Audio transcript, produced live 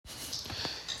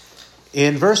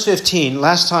In verse 15,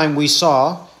 last time we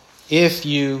saw, if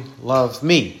you love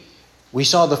me. We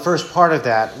saw the first part of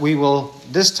that. We will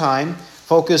this time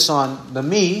focus on the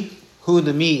me, who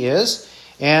the me is,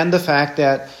 and the fact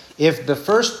that if the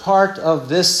first part of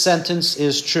this sentence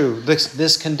is true,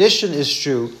 this condition is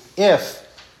true, if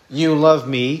you love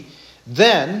me,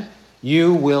 then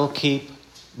you will keep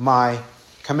my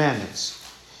commandments.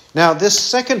 Now, this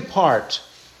second part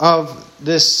of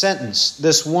this sentence,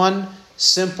 this one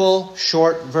simple,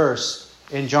 short verse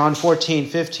in John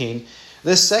 14:15,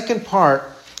 this second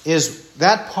part is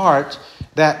that part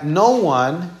that no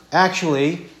one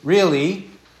actually, really,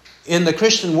 in the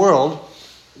Christian world,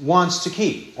 wants to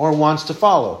keep or wants to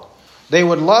follow. They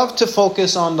would love to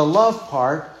focus on the love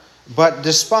part, but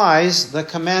despise the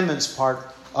commandments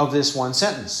part of this one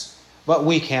sentence. But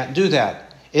we can't do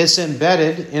that. It's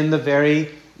embedded in the very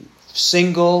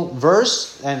single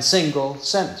verse and single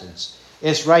sentence.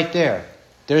 It's right there.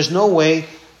 There's no way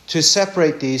to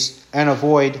separate these and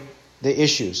avoid the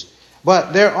issues.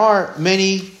 But there are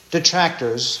many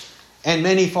detractors and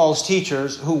many false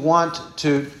teachers who want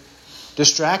to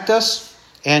distract us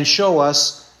and show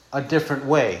us a different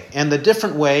way. And the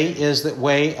different way is the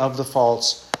way of the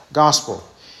false gospel.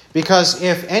 Because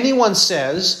if anyone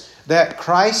says that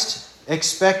Christ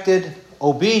expected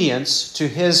obedience to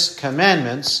his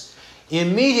commandments,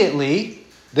 immediately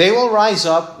they will rise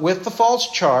up with the false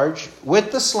charge,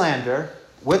 with the slander,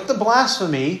 with the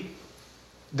blasphemy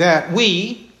that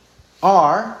we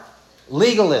are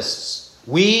legalists.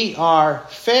 We are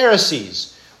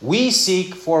Pharisees. We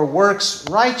seek for works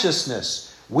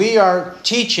righteousness. We are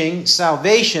teaching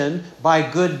salvation by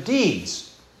good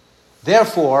deeds.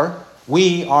 Therefore,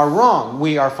 we are wrong.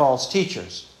 We are false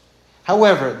teachers.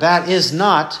 However, that is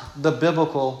not the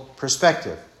biblical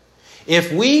perspective.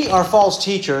 If we are false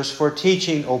teachers for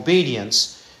teaching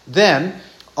obedience, then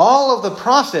all of the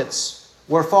prophets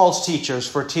were false teachers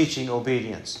for teaching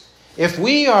obedience. If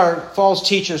we are false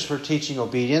teachers for teaching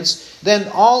obedience, then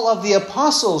all of the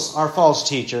apostles are false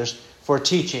teachers for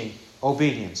teaching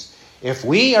obedience. If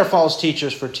we are false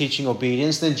teachers for teaching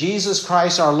obedience, then Jesus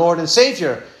Christ, our Lord and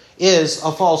Savior, is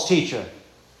a false teacher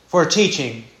for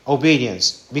teaching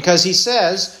obedience. Because he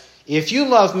says, if you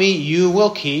love me, you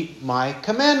will keep my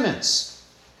commandments.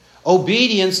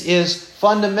 Obedience is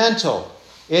fundamental.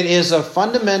 It is a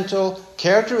fundamental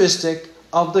characteristic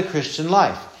of the Christian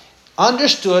life.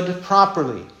 Understood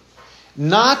properly.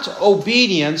 Not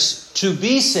obedience to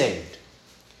be saved,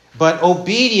 but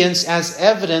obedience as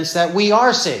evidence that we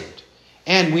are saved.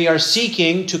 And we are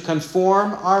seeking to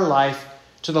conform our life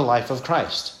to the life of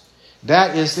Christ.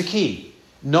 That is the key.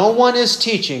 No one is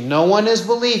teaching, no one is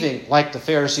believing, like the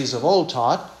Pharisees of old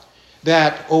taught,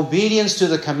 that obedience to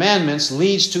the commandments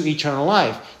leads to eternal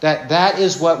life. That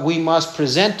is what we must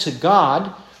present to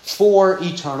God for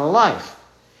eternal life.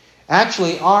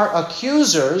 Actually, our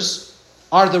accusers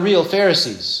are the real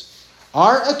Pharisees.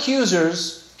 Our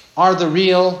accusers are the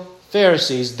real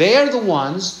Pharisees. They are the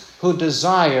ones who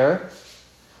desire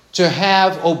to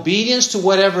have obedience to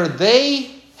whatever they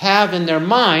have in their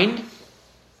mind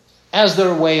as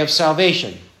their way of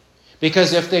salvation.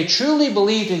 Because if they truly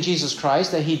believed in Jesus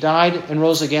Christ, that he died and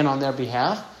rose again on their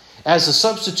behalf as a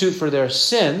substitute for their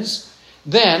sins,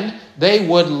 then they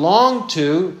would long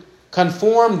to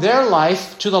conform their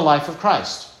life to the life of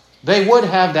Christ. They would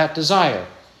have that desire.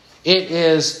 It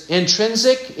is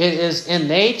intrinsic, it is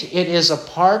innate, it is a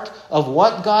part of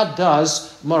what God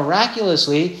does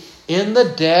miraculously in the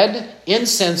dead,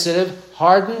 insensitive,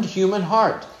 hardened human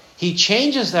heart. He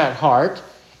changes that heart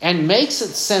and makes it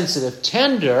sensitive,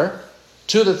 tender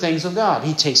to the things of God.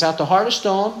 He takes out the heart of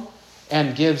stone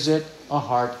and gives it a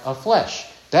heart of flesh.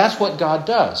 That's what God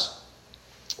does.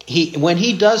 When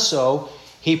he does so,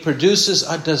 he produces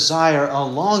a desire, a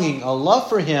longing, a love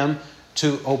for him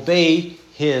to obey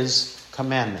his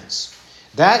commandments.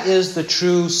 That is the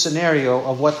true scenario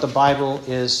of what the Bible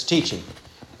is teaching.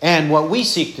 And what we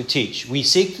seek to teach. We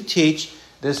seek to teach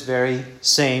this very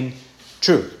same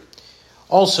truth.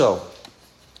 Also,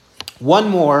 one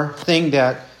more thing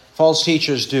that false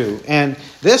teachers do, and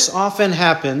this often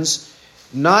happens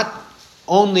not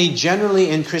only generally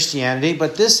in Christianity,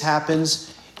 but this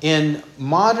happens in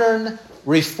modern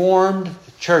Reformed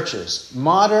churches,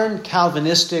 modern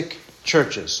Calvinistic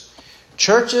churches,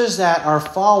 churches that are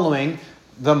following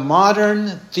the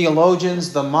modern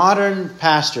theologians, the modern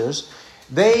pastors.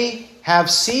 They have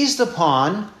seized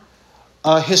upon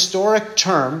a historic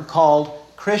term called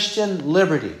Christian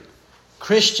liberty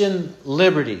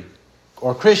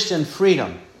or Christian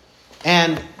freedom.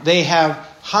 And they have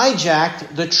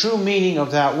hijacked the true meaning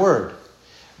of that word.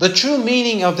 The true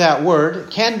meaning of that word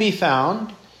can be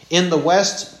found in the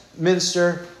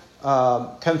Westminster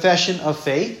Confession of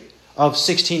Faith of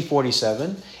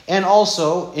 1647, and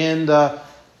also in the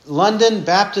London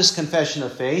Baptist Confession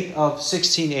of Faith of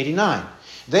 1689.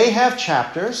 They have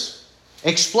chapters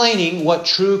explaining what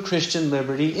true Christian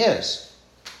liberty is,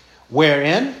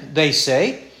 wherein they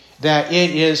say that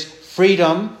it is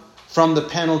freedom from the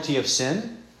penalty of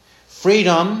sin,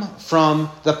 freedom from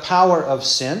the power of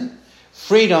sin,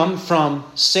 freedom from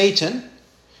Satan,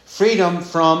 freedom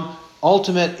from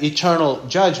ultimate eternal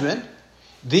judgment.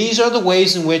 These are the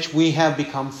ways in which we have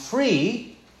become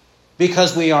free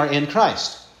because we are in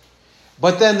Christ.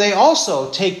 But then they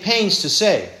also take pains to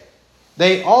say,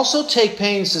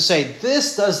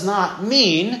 this does not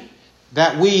mean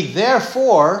that we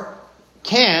therefore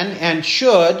can and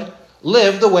should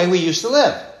live the way we used to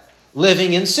live,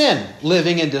 living in sin,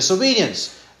 living in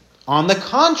disobedience. On the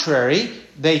contrary,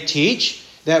 they teach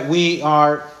that we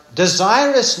are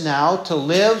desirous now to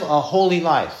live a holy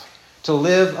life, to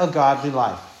live a godly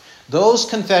life. Those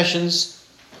confessions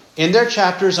in their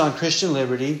chapters on Christian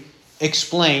liberty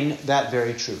explain that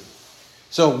very truth.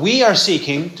 So we are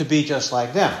seeking to be just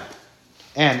like them.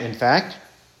 And in fact,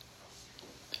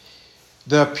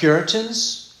 the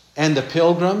Puritans and the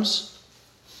Pilgrims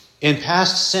in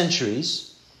past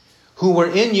centuries who were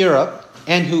in Europe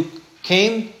and who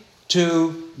came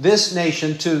to this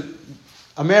nation, to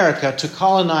America, to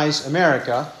colonize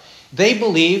America, they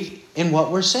believed in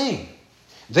what we're saying.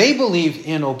 They believed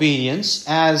in obedience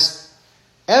as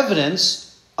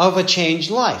evidence of a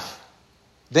changed life.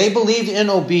 They believed in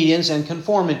obedience and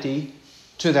conformity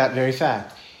to that very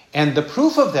fact. And the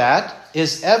proof of that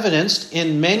is evidenced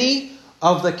in many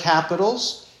of the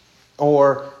capitals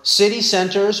or city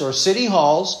centers or city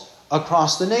halls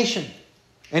across the nation.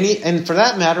 And for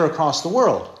that matter, across the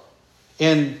world.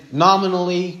 In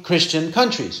nominally Christian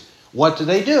countries. What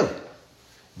do?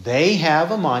 They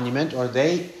have a monument, or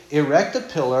they erect a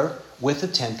pillar with the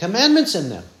 10 Commandments in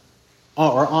them,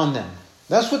 or on them.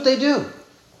 That's what they do.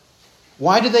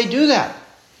 Why do they do that?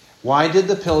 Why did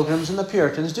the Pilgrims and the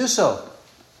Puritans do so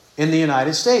in the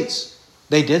United States?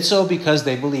 They did so because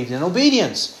they believed in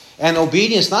obedience. And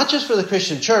obedience, not just for the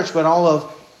Christian church, but all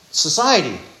of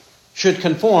society, should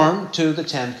conform to the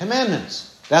 10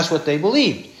 Commandments. That's what they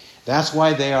believed. That's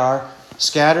why they are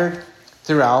scattered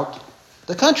throughout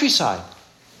the countryside.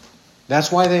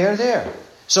 That's why they are there.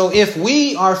 So if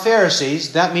we are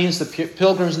Pharisees, that means the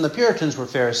Pilgrims and the Puritans were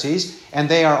Pharisees, and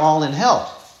they are all in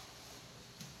hell,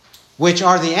 which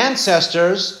are the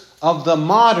ancestors of the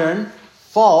modern,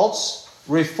 false,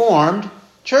 Reformed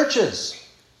churches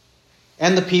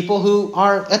and the people who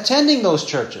are attending those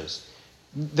churches.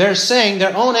 They're saying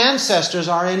their own ancestors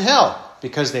are in hell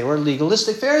because they were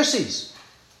legalistic Pharisees,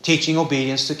 teaching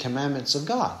obedience to commandments of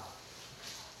God.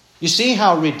 You see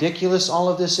how ridiculous all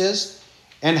of this is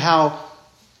and how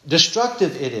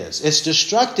destructive it is. It's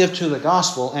destructive to the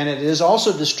gospel, and it is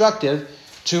also destructive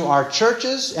to our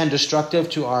churches and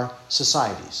destructive to our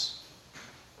societies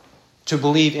to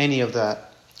believe any of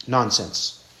that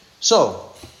nonsense.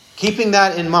 So, keeping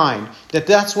that in mind,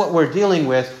 that's what we're dealing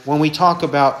with when we talk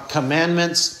about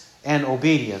commandments and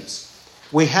obedience,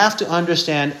 we have to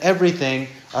understand everything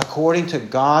according to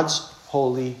God's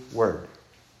holy word.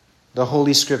 The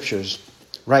Holy Scriptures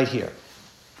right here.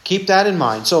 Keep that in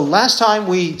mind. So last time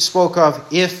we spoke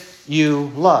of if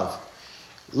you love.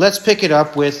 Let's pick it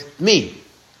up with me.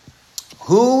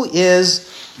 Who is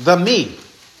the me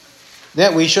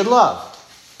that we should love?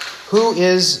 Who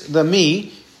is the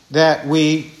me that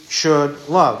we should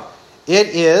love? It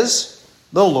is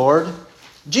the Lord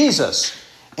Jesus.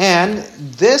 And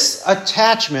this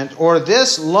attachment or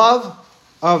this love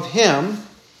of Him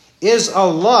is a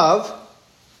love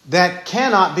that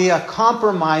cannot be a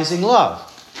compromising love.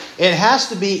 It has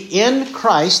to be in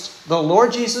Christ, the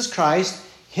Lord Jesus Christ,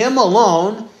 Him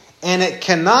alone, and it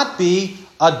cannot be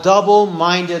a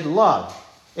double-minded love.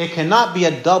 It cannot be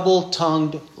a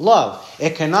double-tongued love.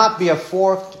 It cannot be a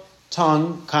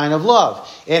forked-tongue kind of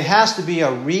love. It has to be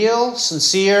a real,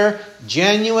 sincere,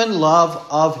 genuine love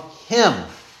of Him.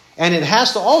 And it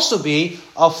has to also be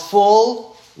a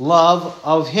full love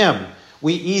of Him.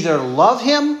 We either love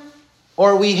Him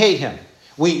or we hate Him.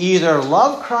 We either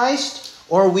love Christ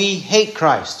or we hate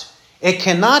Christ. It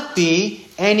cannot be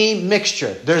any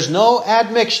mixture. There's no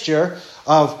admixture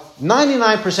of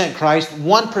 99% Christ,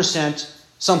 1%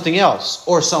 something else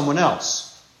or someone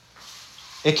else.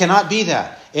 It cannot be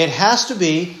that. It has to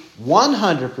be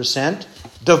 100%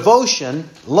 devotion,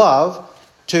 love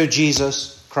to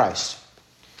Jesus Christ.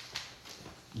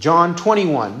 John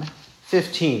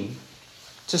 21:15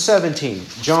 to 17.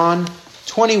 John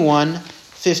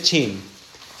 21:15.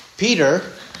 Peter,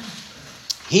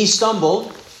 he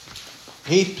stumbled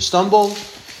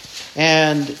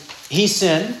and he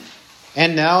sinned,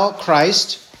 and now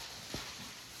Christ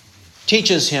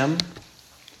teaches him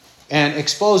and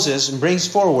exposes and brings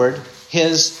forward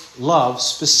his love,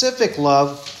 specific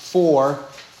love for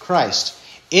Christ,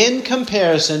 in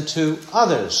comparison to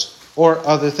others or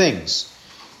other things.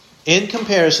 In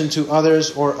comparison to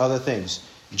others or other things.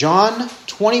 John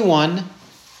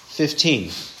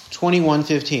 21:15.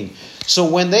 21:15. So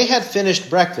when they had finished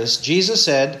breakfast, Jesus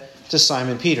said to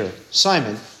Simon Peter,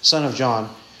 Simon, son of John,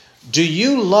 do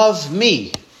you love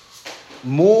me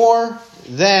more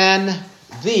than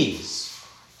these?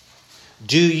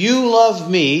 Do you love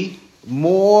me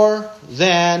more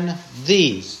than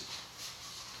these?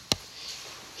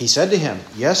 He said to him,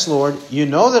 yes, Lord, you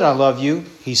know that I love you.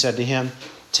 He said to him,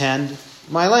 tend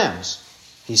my lambs.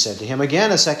 He said to him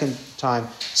again a second time,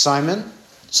 Simon,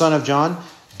 son of John,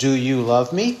 do you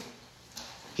love me?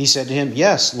 He said to him,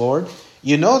 yes, Lord,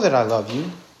 you know that I love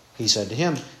you. He said to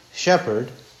him,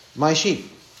 shepherd my sheep.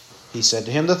 He said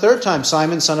to him the third time,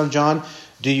 Simon, son of John,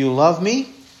 do you love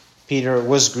me? Peter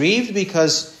was grieved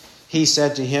because he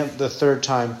said to him the third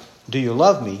time, do you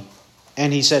love me?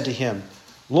 And he said to him,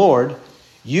 Lord,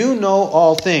 you know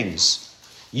all things.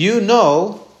 You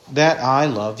know that I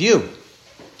love you.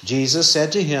 Jesus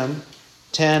said to him,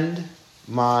 tend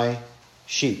my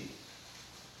sheep.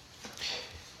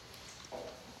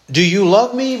 Do you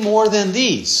love me more than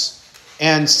these?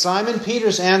 And Simon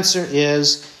Peter's answer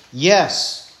is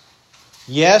yes.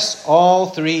 Yes, all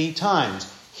three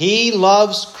times. He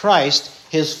loves Christ,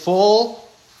 his full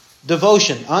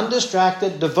devotion,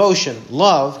 undistracted devotion,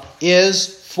 love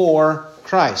is for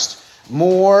Christ.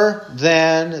 More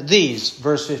than these,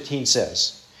 verse 15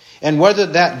 says. And whether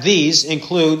that these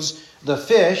includes the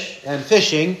fish and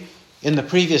fishing in the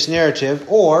previous narrative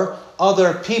or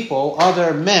other people,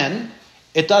 other men,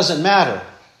 it doesn't matter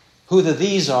who the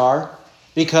these are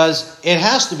because it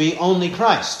has to be only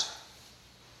Christ.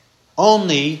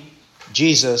 Only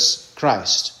Jesus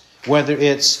Christ. Whether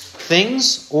it's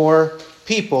things or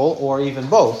people or even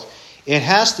both, it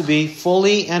has to be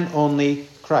fully and only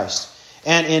Christ.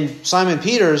 And in Simon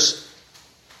Peter's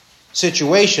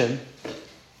situation,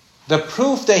 the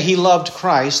proof that he loved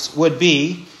Christ would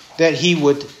be that he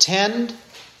would tend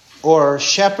or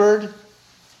shepherd,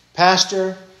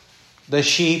 pastor the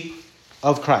sheep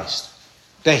of Christ.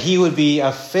 That he would be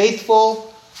a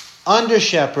faithful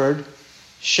under-shepherd,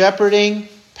 shepherding,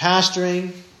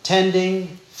 pastoring, tending,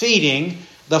 feeding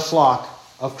the flock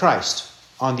of Christ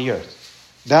on the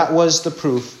earth. That was the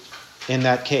proof in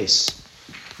that case.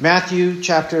 Matthew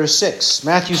chapter 6.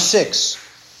 Matthew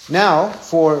 6. Now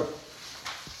for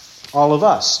all of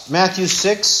us. Matthew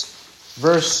 6,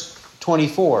 verse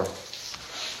 24.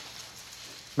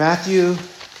 Matthew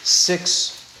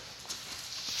 6,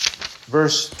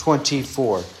 verse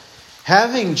 24.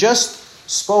 Having just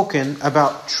spoken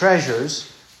about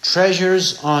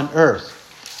treasures on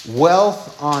earth,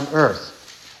 wealth on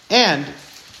earth, and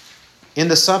in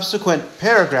the subsequent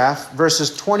paragraph,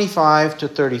 verses 25 to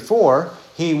 34,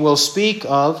 he will speak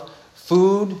of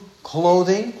food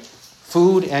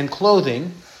and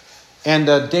clothing, and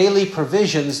the daily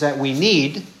provisions that we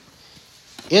need.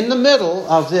 In the middle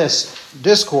of this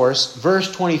discourse,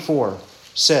 verse 24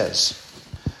 says,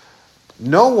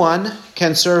 no one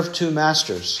can serve two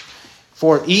masters,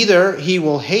 for either he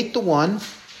will hate the one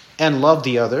and love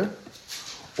the other,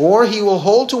 or he will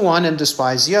hold to one and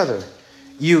despise the other.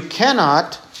 You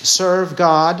cannot serve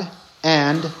God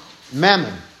and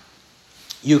mammon.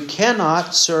 You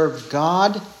cannot serve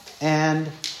God and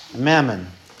mammon.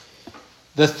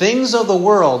 The things of the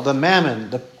world, the mammon,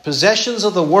 the possessions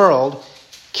of the world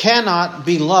cannot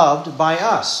be loved by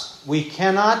us. We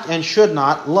cannot and should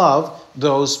not love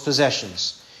those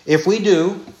possessions. If we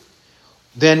do,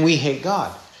 then we hate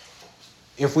God.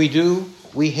 If we do,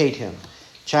 we hate him.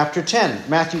 Chapter 10,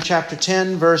 Matthew chapter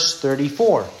 10, verse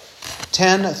 34.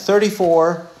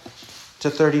 10:34 to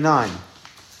 39.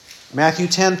 Matthew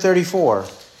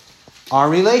 10:34. Our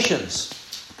relations,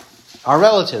 our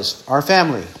relatives, our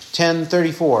family.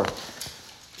 10:34.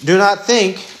 Do not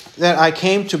think that I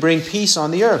came to bring peace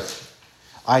on the earth.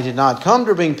 I did not come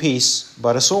to bring peace,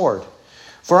 but a sword.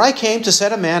 For I came to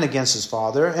set a man against his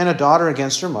father, and a daughter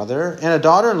against her mother, and a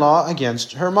daughter-in-law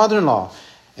against her mother-in-law.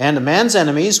 And a man's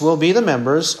enemies will be the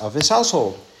members of his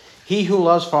household. He who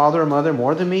loves father or mother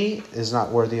more than me is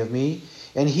not worthy of me.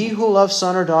 And he who loves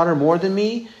son or daughter more than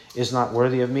me is not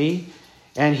worthy of me.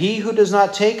 And he who does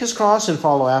not take his cross and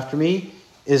follow after me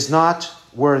is not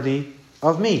worthy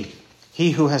of me.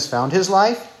 He who has found his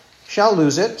life shall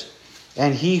lose it,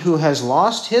 and he who has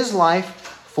lost his life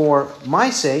for my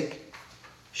sake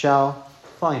shall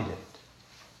find it.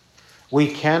 We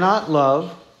cannot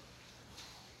love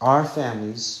our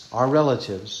families, our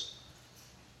relatives,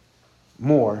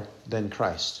 more than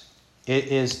Christ. It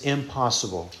is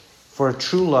impossible for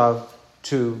true love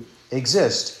to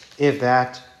exist if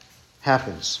that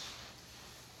happens.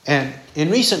 And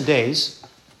in recent days,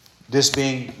 this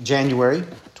being January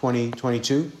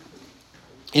 2022,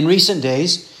 in recent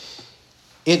days,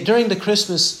 during the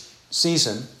Christmas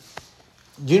season,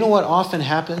 do you know what often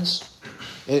happens?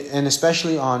 And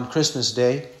especially on Christmas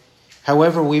Day,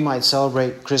 however we might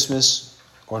celebrate Christmas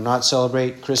or not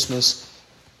celebrate Christmas,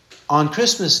 on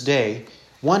Christmas Day,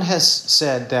 one has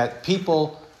said that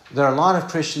there are a lot of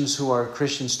Christians who are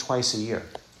Christians twice a year,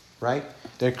 right?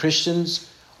 They're Christians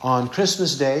on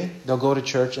Christmas Day, they'll go to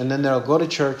church, and then they'll go to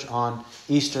church on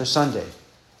Easter Sunday.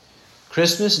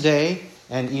 Christmas Day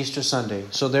and Easter Sunday.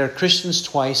 So they're Christians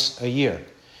twice a year.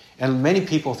 And many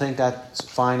people think that's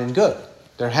fine and good.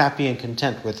 They're happy and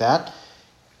content with that,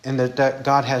 and that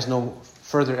God has no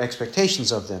further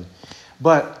expectations of them.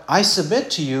 But I submit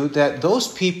to you that those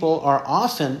people are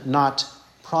often not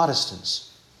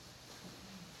Protestants.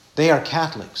 They are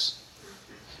Catholics.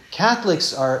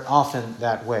 Catholics are often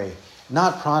that way,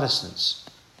 not Protestants.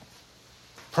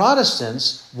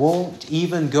 Protestants won't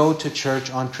even go to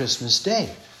church on Christmas Day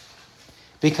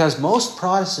because most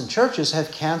Protestant churches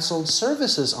have canceled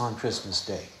services on Christmas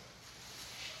Day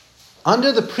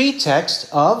under the pretext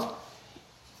of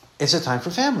it's a time for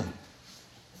family.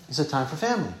 It's a time for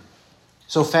family.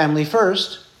 So family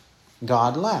first,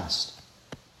 God last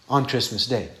on Christmas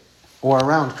Day or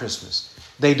around Christmas.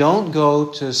 They don't go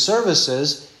to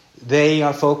services. They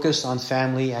are focused on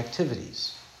family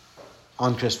activities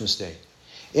on Christmas Day.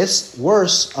 It's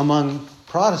worse among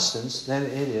Protestants than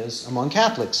it is among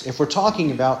Catholics. If we're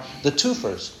talking about the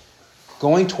twofers,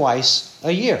 going twice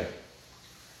a year,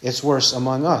 it's worse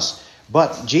among us.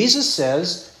 But Jesus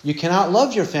says you cannot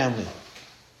love your family.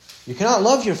 You cannot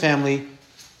love your family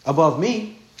above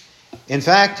me. In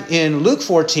fact, in Luke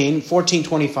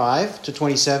 14:25 to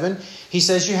 27, he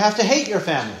says you have to hate your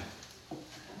family.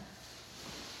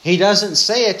 He doesn't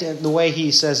say it in the way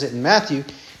he says it in Matthew.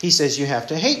 He says you have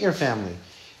to hate your family.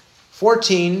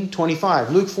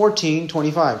 14:25, Luke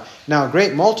 14:25. Now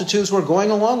great multitudes were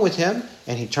going along with him,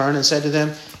 and he turned and said to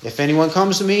them, if anyone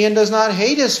comes to me and does not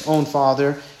hate his own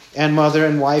father and mother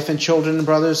and wife and children and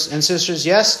brothers and sisters,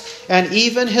 yes, and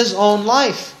even his own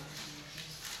life,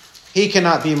 he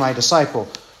cannot be my disciple.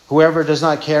 Whoever does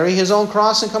not carry his own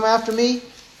cross and come after me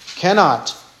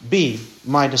cannot be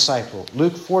my disciple.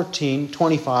 Luke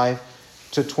 14:25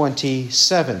 to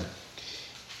 27.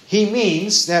 He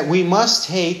means that we must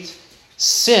hate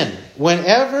sin.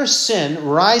 Whenever sin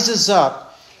rises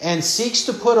up and seeks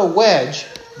to put a wedge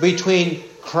between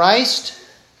Christ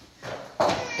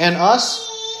and us,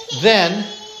 then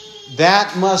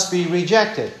that must be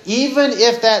rejected. Even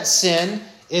if that sin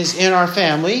is in our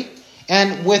family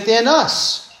and within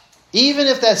us. Even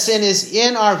if that sin is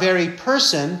in our very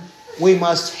person, we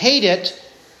must hate it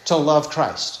to love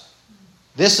Christ.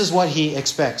 This is what he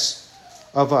expects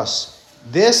of us.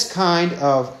 This kind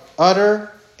of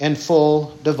utter and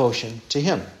full devotion to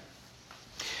him.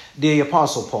 The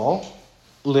Apostle Paul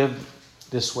lived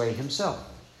this way himself.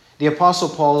 The Apostle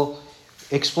Paul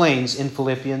explains in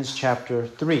Philippians chapter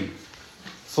 3.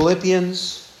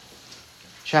 Philippians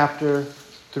chapter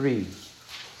 3.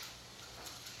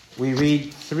 We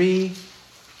read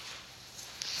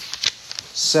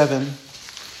 3:7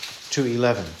 to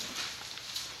 11.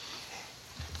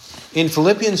 In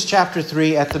Philippians chapter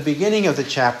 3, at the beginning of the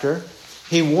chapter,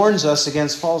 he warns us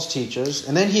against false teachers,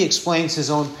 and then he explains his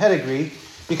own pedigree,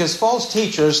 because false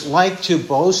teachers like to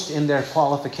boast in their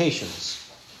qualifications.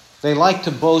 They like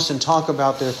to boast and talk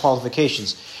about their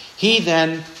qualifications. He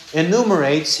then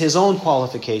enumerates his own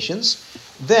qualifications.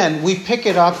 Then we pick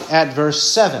it up at verse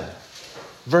 7.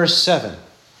 Verse 7.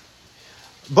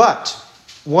 But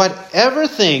whatever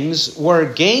things were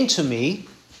gain to me,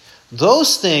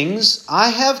 those things I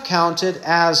have counted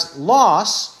as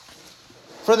loss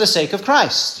for the sake of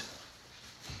Christ.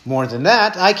 More than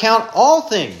that, I count all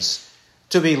things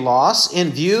to be loss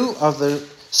in view of the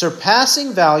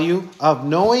surpassing value of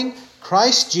knowing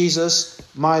Christ Jesus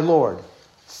my Lord,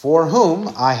 for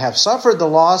whom I have suffered the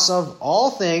loss of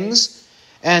all things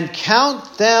and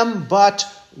count them but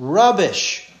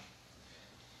rubbish,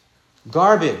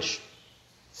 garbage,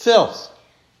 filth,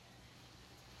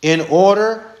 in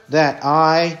order that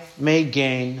I may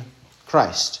gain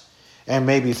Christ, and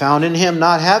may be found in him,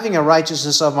 not having a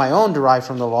righteousness of my own derived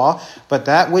from the law, but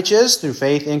that which is through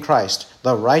faith in Christ,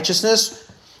 the righteousness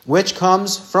which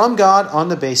comes from God on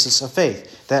the basis of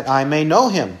faith, that I may know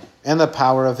him, and the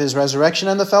power of his resurrection,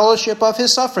 and the fellowship of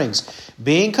his sufferings,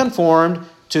 being conformed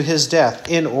to his death,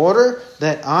 in order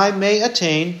that I may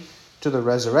attain to the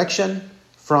resurrection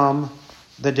from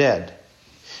the dead.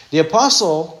 The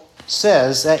apostle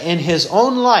says that in his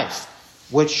own life,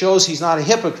 which shows he's not a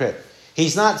hypocrite,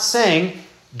 he's not saying,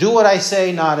 do what I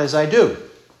say, not as I do,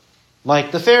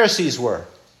 like the Pharisees were.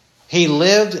 He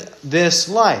lived this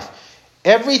life.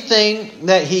 Everything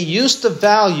that he used to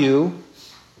value,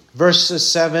 verses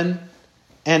 7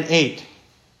 and 8,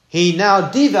 he now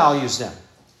devalues them.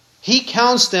 He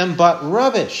counts them but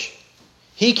rubbish.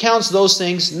 He counts those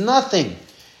things nothing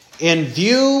in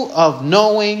view of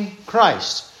knowing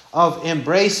Christ, of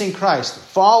embracing Christ,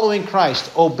 following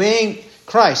Christ, obeying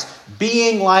Christ,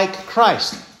 being like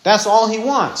Christ. That's all he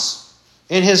wants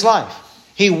in his life.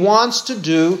 He wants to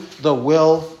do the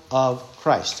will of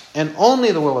Christ, and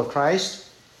only the will of Christ,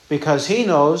 because he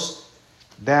knows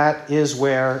that is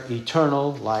where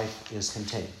eternal life is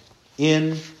contained,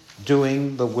 in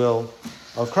doing the will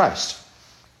of Christ.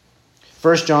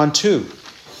 1 John 2.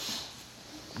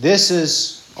 This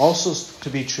is also to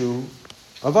be true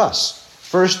of us.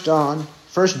 1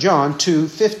 John 2,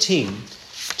 15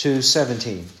 to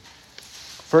 17.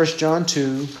 1 John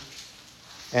 2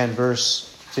 and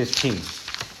verse 15.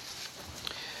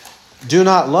 Do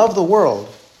not love the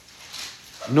world,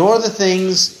 nor the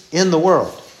things in the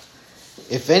world.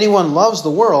 If anyone loves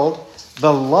the world,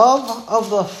 the love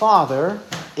of the Father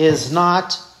is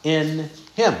not in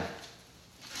him.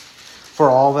 For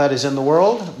all that is in the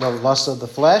world, the lust of the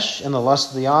flesh and the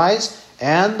lust of the eyes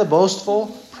and the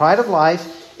boastful pride of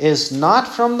life is not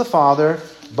from the Father,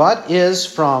 but is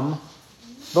from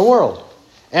the world.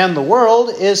 And the world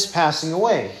is passing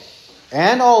away,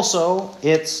 and also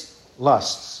its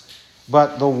lusts.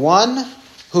 But the one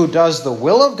who does the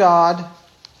will of God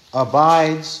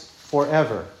abides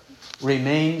forever,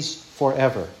 remains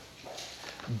forever.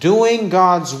 Doing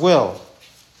God's will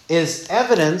is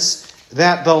evidence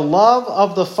that the love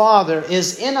of the Father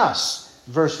is in us.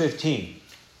 Verse 15.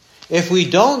 If we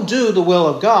don't do the will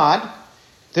of God,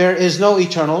 there is no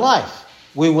eternal life.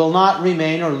 We will not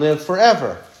remain or live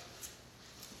forever.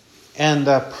 And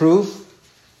the proof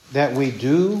that we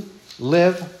do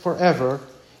live forever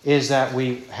is that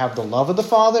we have the love of the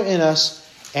Father in us,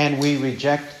 and we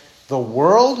reject the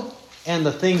world and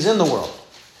the things in the world.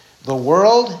 The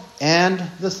world and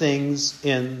the things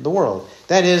in the world.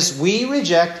 That is, we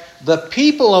reject the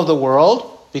people of the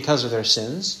world because of their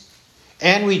sins,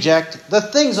 and reject the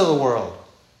things of the world,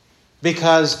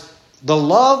 because the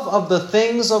love of the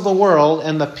things of the world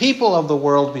and the people of the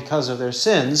world because of their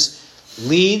sins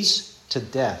leads to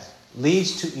death,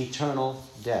 leads to eternal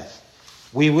death.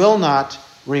 We will not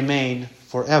remain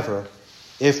forever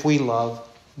if we love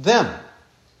them.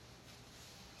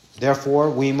 Therefore,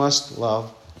 we must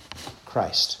love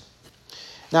Christ.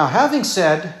 Now, having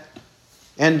said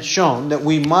and shown that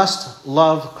we must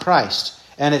love Christ,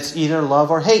 and it's either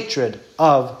love or hatred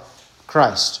of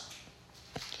Christ,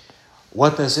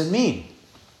 what does it mean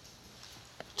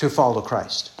to follow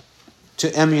Christ,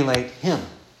 to emulate Him,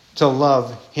 to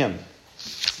love Him?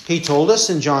 He told us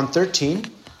in John 13,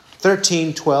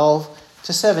 12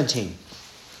 to 17.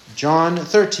 John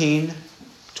 13,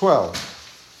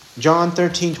 12. John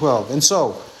 13, 12. And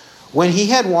so, when he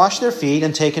had washed their feet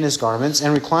and taken his garments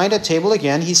and reclined at table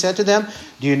again, he said to them,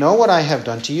 Do you know what I have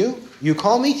done to you? You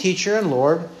call me teacher and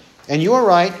Lord, and you are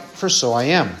right, for so I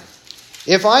am.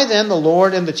 If I then, the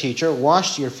Lord and the teacher,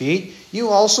 washed your feet, you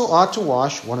also ought to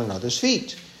wash one another's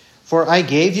feet. For I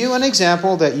gave you an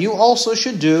example that you also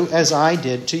should do as I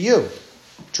did to you.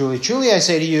 Truly, truly, I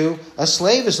say to you, a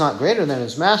slave is not greater than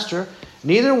his master,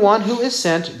 neither one who is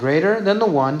sent greater than the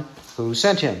one who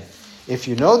sent him. If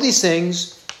you know these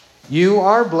things, you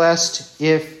are blessed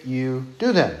if you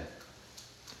do them.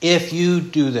 If you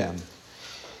do them.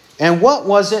 And what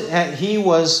was it that he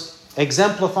was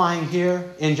exemplifying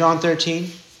here in John 13?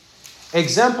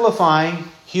 Exemplifying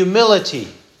humility.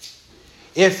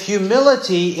 If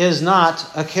humility is not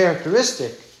a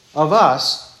characteristic of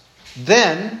us,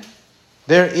 then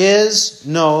there is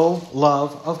no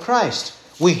love of Christ.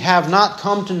 We have not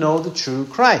come to know the true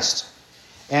Christ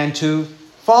and to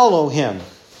follow Him,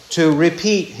 to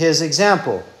repeat His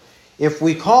example. If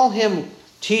we call Him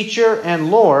teacher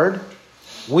and Lord,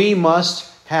 we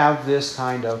must have this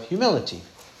kind of humility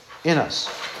in us.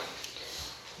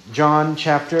 John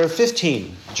chapter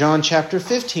 15. John chapter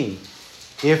 15.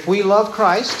 If we love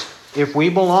Christ, if we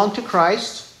belong to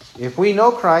Christ, if we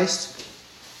know Christ,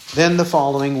 then the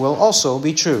following will also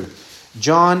be true.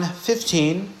 John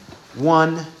 15,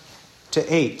 1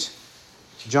 to 8.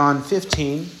 John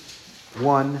 15,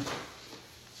 1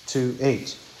 to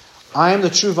 8. I am the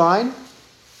true vine,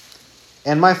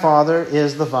 and my Father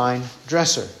is the vine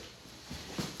dresser.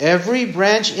 Every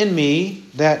branch in me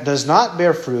that does not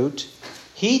bear fruit,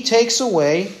 he takes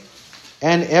away,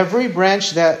 and every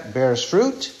branch that bears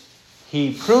fruit,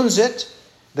 he prunes it,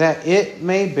 that it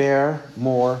may bear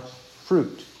more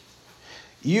fruit.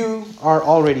 You are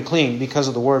already clean because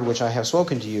of the word which I have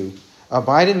spoken to you.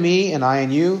 Abide in me, and I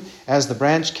in you, as the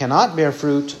branch cannot bear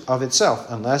fruit of itself,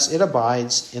 unless it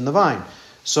abides in the vine.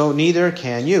 So neither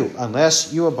can you,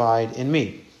 unless you abide in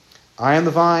me. I am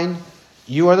the vine,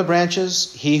 you are the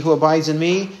branches. He who abides in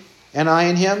me, and I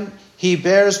in him, he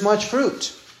bears much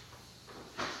fruit.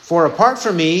 For apart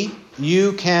from me,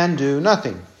 you can do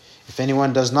nothing. If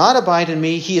anyone does not abide in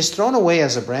me, he is thrown away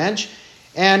as a branch,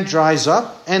 and dries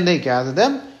up, and they gather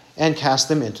them, and cast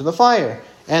them into the fire,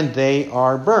 and they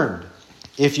are burned.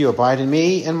 If you abide in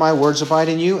me, and my words abide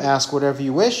in you, ask whatever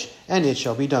you wish, and it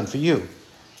shall be done for you.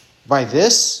 By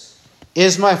this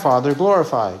is my Father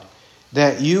glorified,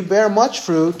 that you bear much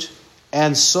fruit,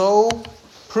 and so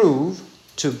prove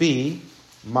to be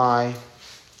my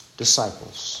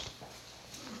disciples.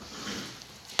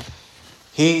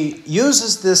 He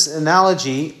uses this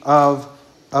analogy of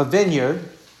a vineyard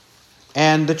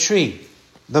and the tree,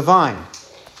 the vine.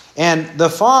 And the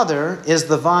Father is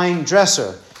the vine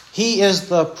dresser. He is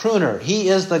the pruner. He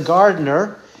is the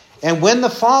gardener. And when the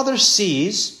Father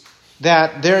sees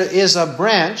that there is a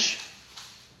branch,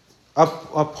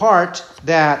 a part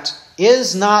that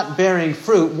is not bearing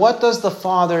fruit, what does the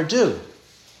Father do?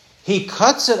 He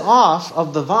cuts it off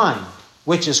of the vine,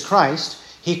 which is Christ.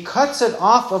 He cuts it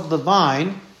off of the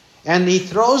vine, and he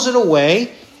throws it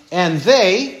away, and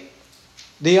they,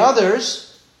 the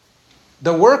others,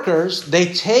 the workers,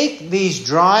 they take these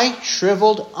dry,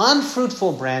 shriveled,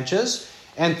 unfruitful branches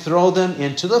and throw them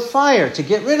into the fire to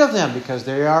get rid of them because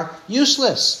they are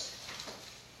useless.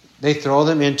 They throw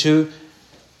them into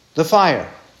the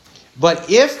fire. But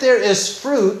if there is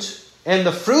fruit, and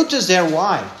the fruit is there,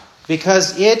 why?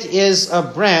 Because it is a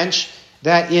branch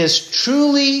that is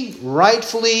truly,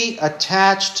 rightfully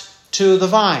attached to the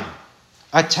vine,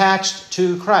 attached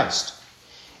to Christ.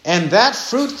 And that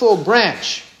fruitful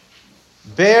branch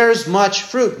bears much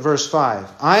fruit, verse 5.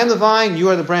 I am the vine, you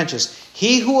are the branches.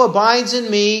 He who abides in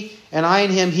me, and I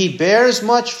in him, he bears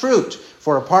much fruit.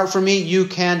 For apart from me, you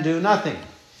can do nothing.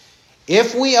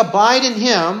 If we abide in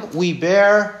him, we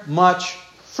bear much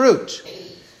fruit.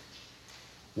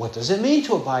 What does it mean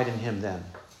to abide in him then?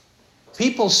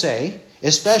 People say,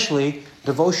 especially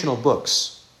devotional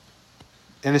books,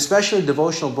 and especially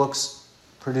devotional books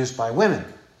produced by women,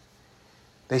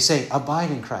 they say, abide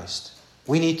in Christ.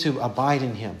 We need to abide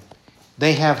in him.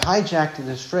 They have hijacked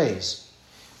this phrase.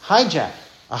 Hijack.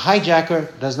 A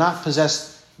hijacker does not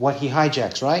possess what he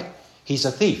hijacks, right? He's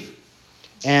a thief.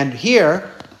 And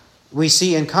here we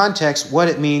see in context what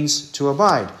it means to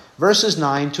abide. Verses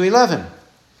 9 to 11.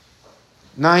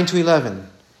 9 to 11.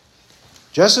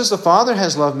 Just as the Father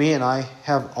has loved me, and I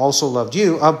have also loved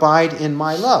you, abide in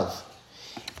my love.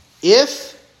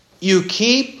 If you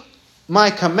keep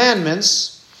my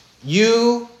commandments,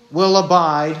 you will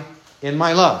abide in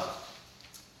my love.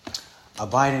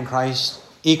 Abide in Christ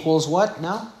equals what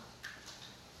now?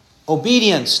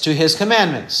 Obedience to his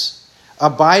commandments.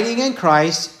 Abiding in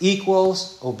Christ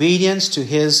equals obedience to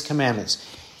his commandments.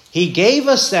 He gave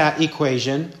us that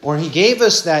equation, or he gave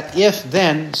us that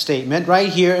if-then statement right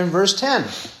here in verse 10.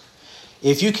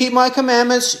 If you keep my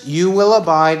commandments, you will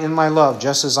abide in my love,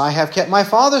 just as I have kept my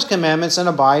Father's commandments and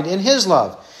abide in his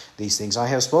love. These things I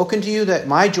have spoken to you, that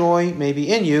my joy may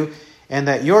be in you, and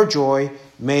that your joy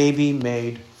may be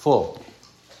made full.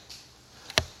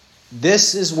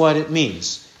 This is what it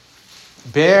means.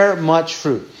 Bear much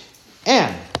fruit.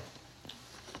 And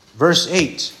verse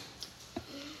 8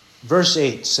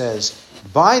 says,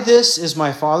 by this is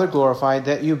my Father glorified,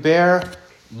 that you bear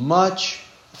much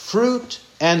fruit,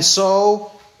 and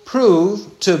so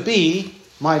prove to be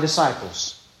my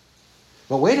disciples.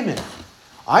 But wait a minute.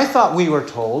 I thought we were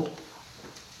told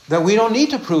that we don't need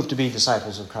to prove to be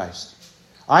disciples of Christ.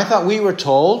 I thought we were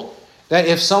told that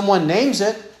if someone names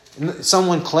it,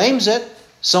 someone claims it,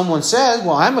 someone says,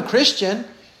 well, I'm a Christian,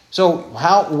 so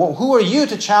who are you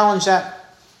to challenge that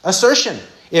assertion?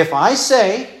 If I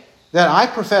say that I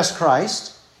profess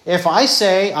Christ, if I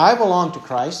say I belong to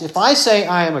Christ, if I say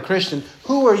I am a Christian,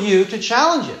 who are you to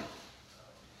challenge it?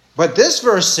 But this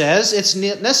verse says it's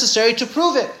necessary to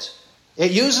prove it.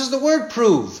 It uses the word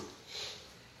prove.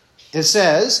 It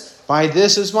says, by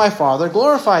this is my Father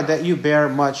glorified, that you bear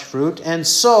much fruit, and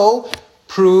so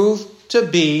prove to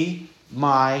be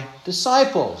my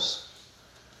disciples.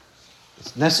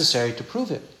 It's necessary to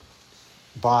prove it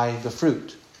by the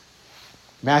fruit.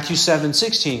 Matthew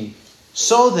 7:16.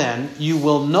 So then you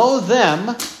will know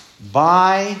them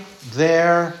by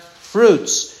their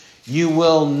fruits. You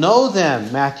will know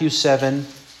them, Matthew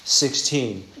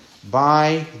 7:16,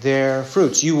 by their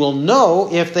fruits. You will know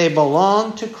if they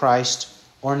belong to Christ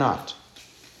or not.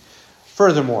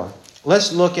 Furthermore,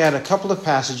 let's look at a couple of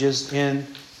passages in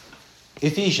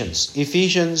Ephesians.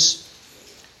 Ephesians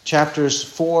chapters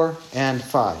 4 and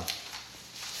 5.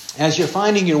 As you're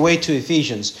finding your way to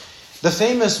Ephesians, the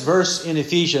famous verse in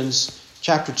Ephesians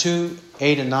chapter 2,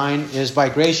 8 and 9 is, by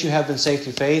grace you have been saved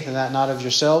through faith, and that not of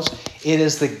yourselves. It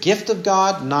is the gift of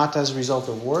God, not as a result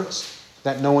of works,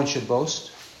 that no one should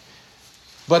boast.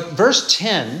 But verse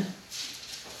 10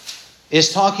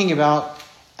 is talking about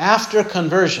after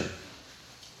conversion.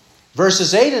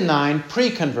 Verses 8 and 9,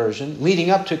 pre-conversion,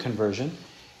 leading up to conversion.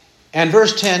 And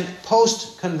verse 10,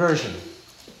 post-conversion.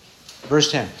 Verse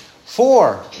 10,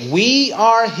 for we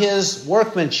are his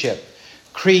workmanship,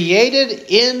 created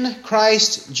in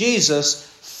Christ Jesus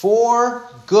for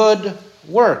good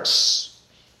works.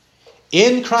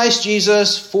 In Christ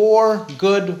Jesus for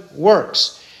good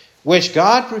works, which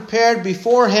God prepared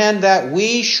beforehand that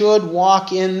we should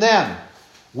walk in them.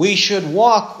 We should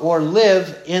walk or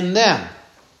live in them.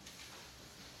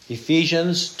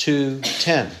 Ephesians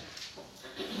 2:10.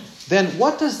 Then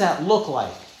what does that look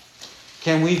like?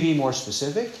 Can we be more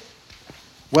specific?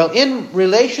 Well, in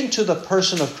relation to the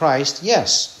person of Christ,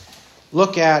 yes.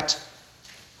 Look at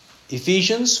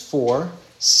Ephesians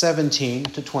 4:17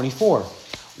 to 24.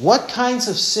 What kinds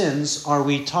of sins are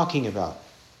we talking about?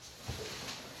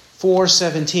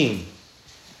 4:17.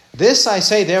 This I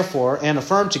say therefore, and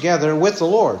affirm together with the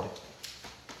Lord,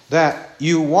 that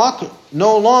you walk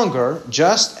no longer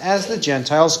just as the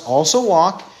Gentiles also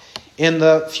walk, in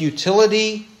the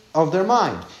futility of their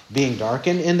mind, being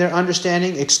darkened in their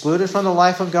understanding, excluded from the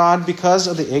life of God because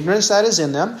of the ignorance that is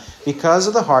in them, because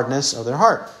of the hardness of their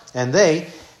heart. And they,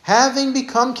 having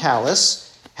become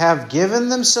callous, have given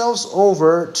themselves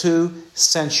over to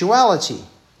sensuality,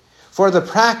 for the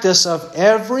practice of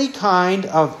every kind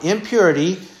of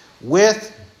impurity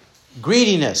with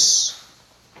greediness.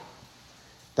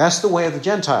 That's the way of the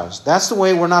Gentiles. That's the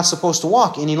way we're not supposed to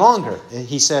walk any longer,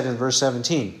 he said in verse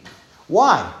 17.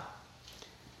 Why?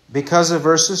 Because of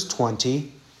verses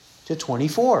 20 to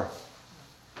 24.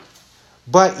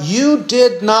 But you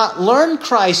did not learn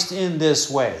Christ in this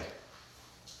way.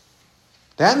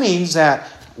 That means that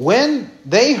when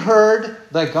they heard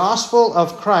the gospel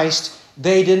of Christ,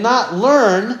 they did not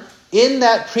learn in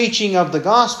that preaching of the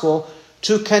gospel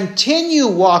to continue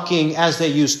walking as they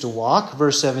used to walk,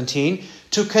 verse 17,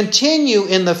 to continue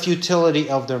in the futility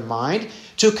of their mind,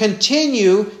 to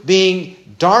continue being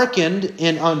darkened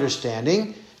in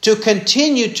understanding, to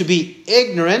continue to be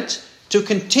ignorant, to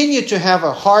continue to have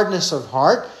a hardness of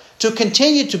heart, to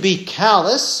continue to be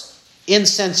callous,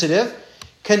 insensitive,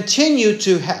 continue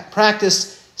to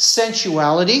practice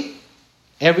sensuality,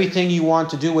 everything you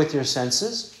want to do with your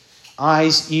senses,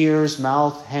 eyes, ears,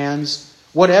 mouth, hands,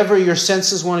 whatever your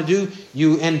senses want to do,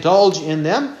 you indulge in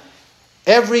them.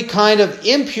 Every kind of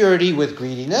impurity with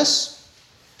greediness.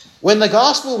 When the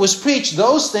gospel was preached,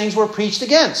 those things were preached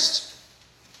against.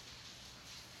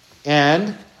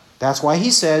 And that's why he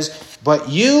says, but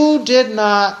you did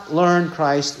not learn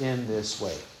Christ in this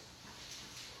way.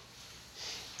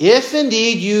 If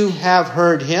indeed you have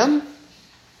heard him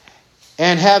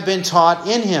and have been taught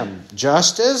in him,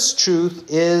 just as truth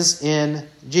is in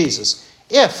Jesus.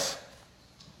 If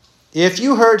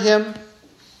you heard him,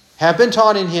 have been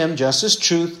taught in him, just as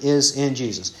truth is in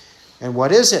Jesus. And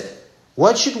what is it?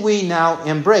 What should we now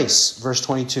embrace? Verse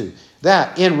 22.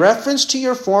 That in reference to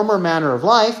your former manner of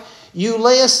life, you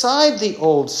lay aside the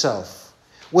old self,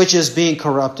 which is being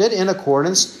corrupted in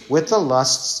accordance with the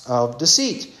lusts of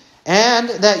deceit, and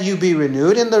that you be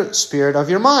renewed in the spirit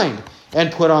of your mind,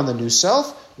 and put on the new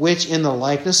self, which in the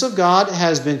likeness of God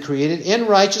has been created in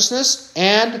righteousness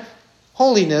and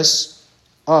holiness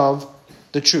of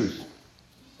the truth.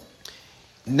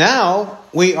 Now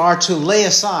we are to lay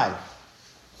aside.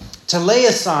 To lay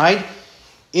aside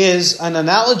is an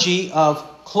analogy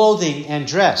of clothing and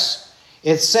dress.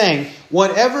 It's saying,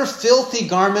 whatever filthy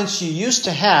garments you used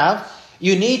to have,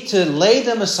 you need to lay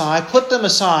them aside, put them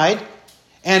aside,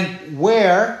 and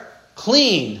wear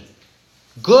clean,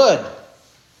 good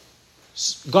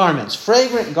garments,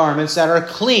 fragrant garments that are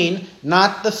clean,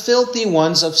 not the filthy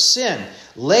ones of sin.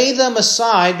 Lay them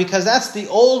aside because that's the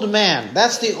old man.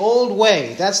 That's the old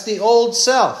way. That's the old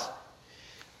self.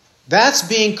 That's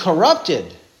being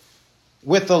corrupted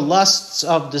with the lusts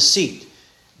of deceit.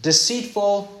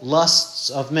 Deceitful lusts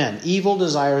of men. Evil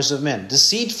desires of men.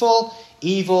 Deceitful,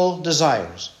 evil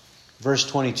desires. Verse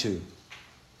 22.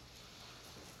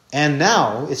 And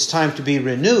now it's time to be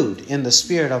renewed in the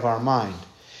spirit of our mind,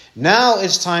 Now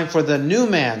it's time for the new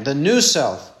man, the new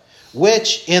self,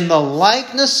 which in the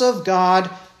likeness of God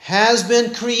has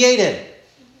been created.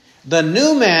 The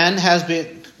new man has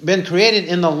been created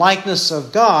in the likeness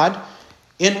of God.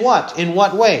 In what? In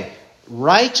what way?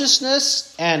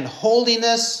 Righteousness and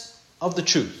holiness of the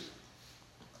truth.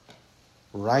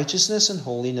 Righteousness and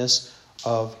holiness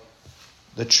of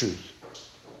the truth.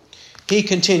 He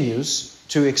continues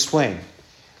to explain.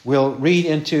 We'll read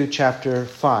into chapter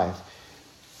 5.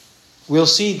 We'll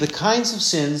see the kinds of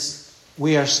sins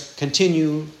we are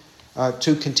continue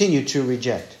to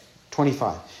reject.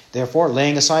 25. Therefore,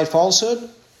 laying aside falsehood,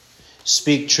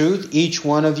 speak truth, each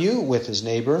one of you with his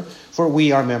neighbor, for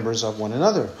we are members of one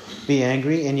another. Be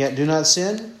angry, and yet do not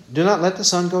sin. Do not let the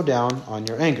sun go down on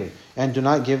your anger, and do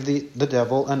not give the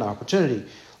devil an opportunity.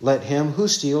 Let him who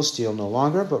steals steal no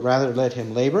longer, but rather let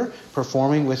him labor,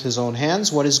 performing with his own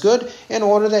hands what is good, in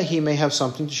order that he may have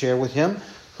something to share with him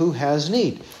who has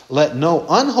need. Let no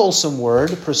unwholesome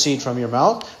word proceed from your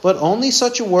mouth, but only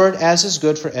such a word as is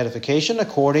good for edification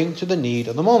according to the need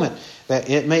of the moment, that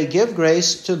it may give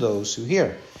grace to those who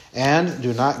hear. And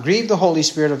do not grieve the Holy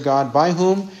Spirit of God, by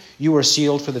whom you were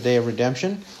sealed for the day of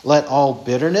redemption. Let all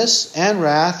bitterness and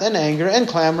wrath and anger and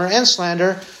clamor and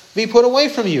slander be put away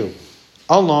from you,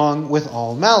 along with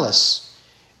all malice.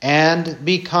 And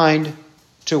be kind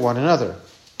to one another,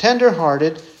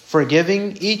 tender-hearted,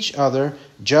 forgiving each other,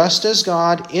 just as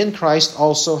God in Christ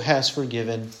also has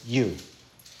forgiven you.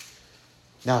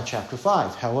 Now chapter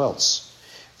 5, how else?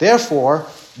 Therefore,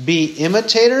 be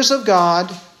imitators of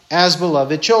God as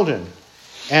beloved children,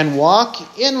 and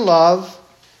walk in love,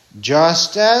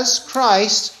 just as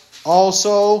Christ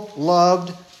also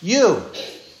loved you.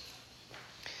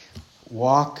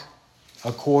 Walk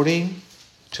according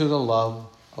to the love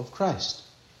of Christ.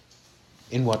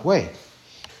 In what way?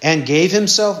 And gave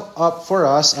himself up for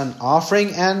us an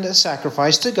offering and a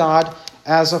sacrifice to God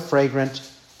as a fragrant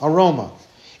aroma.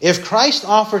 If Christ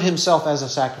offered himself as a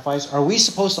sacrifice, are we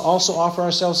supposed to also offer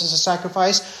ourselves as a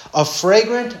sacrifice? A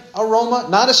fragrant aroma,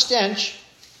 not a stench,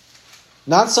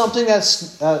 not something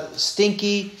that's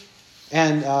stinky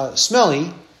and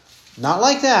smelly, not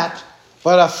like that,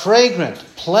 but a fragrant,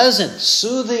 pleasant,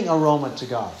 soothing aroma to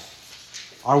God.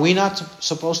 Are we not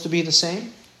supposed to be the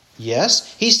same?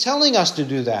 Yes, he's telling us to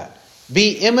do that.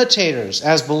 Be imitators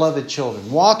as beloved children.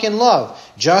 Walk in love,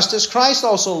 just as Christ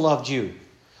also loved you.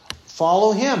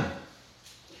 Follow him.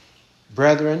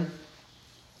 Brethren,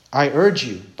 I urge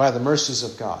you, by the mercies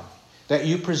of God, that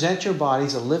you present your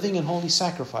bodies a living and holy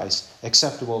sacrifice,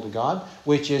 acceptable to God,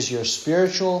 which is your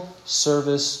spiritual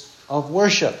service of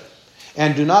worship.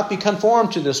 And do not be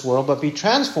conformed to this world, but be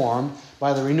transformed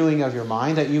by the renewing of your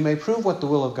mind, that you may prove what the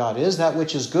will of God is, that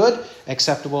which is good,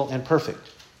 acceptable, and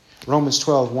perfect. Romans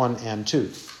 12, 1 and 2.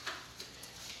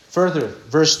 Further,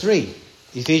 verse 3,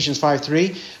 Ephesians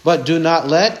 5:3, but do not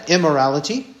let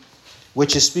immorality,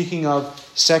 which is speaking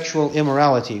of sexual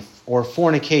immorality or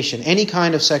fornication, any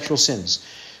kind of sexual sins,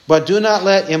 but do not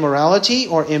let immorality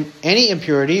or any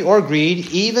impurity or greed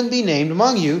even be named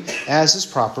among you, as is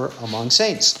proper among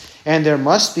saints. And there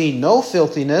must be no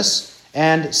filthiness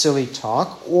and silly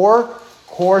talk or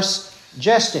coarse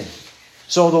jesting.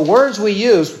 So the words we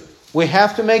use, we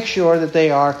have to make sure that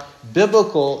they are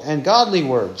biblical and godly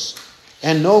words.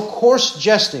 And no coarse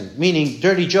jesting, meaning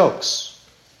dirty jokes,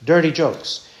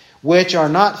 which are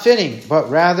not fitting, but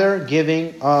rather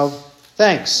giving of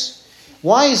thanks.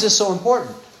 Why is this so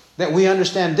important? That we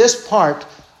understand this part.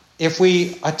 If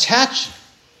we attach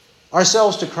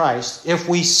ourselves to Christ, if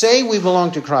we say we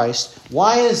belong to Christ,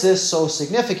 why is this so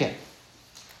significant?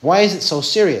 Why is it so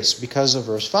serious? Because of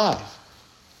verse 5.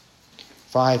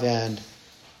 5 and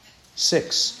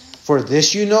 6. For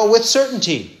this you know with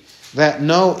certainty, that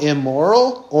no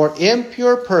immoral or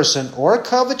impure person or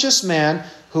covetous man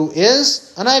who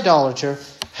is an idolater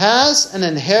has an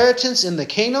inheritance in the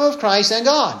kingdom of Christ and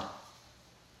God.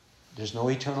 There's no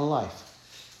eternal life.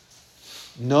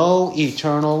 No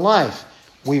eternal life.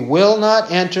 We will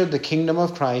not enter the kingdom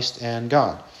of Christ and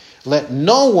God. Let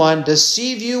no one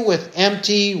deceive you with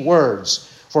empty words,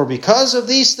 for because of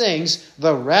these things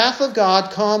the wrath of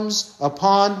God comes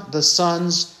upon the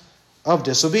sons of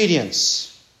disobedience.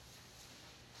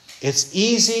 It's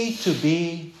easy to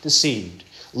be deceived.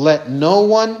 Let no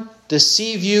one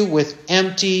deceive you with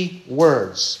empty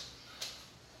words.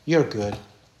 You're good.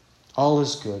 All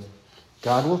is good.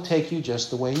 God will take you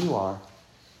just the way you are,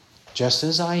 just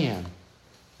as I am,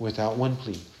 without one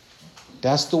plea.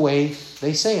 That's the way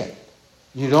they say it.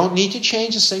 You don't need to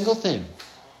change a single thing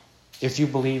if you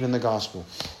believe in the gospel.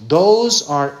 Those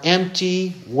are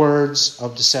empty words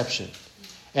of deception.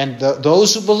 And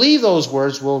those who believe those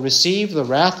words will receive the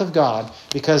wrath of God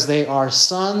because they are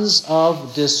sons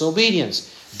of disobedience.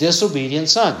 Disobedient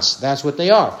sons. That's what they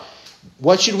are.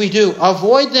 What should we do?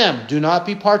 Avoid them. Do not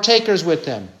be partakers with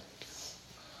them.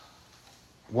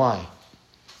 Why?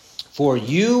 For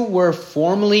you were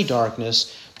formerly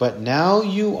darkness, but now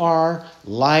you are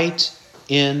light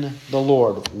in the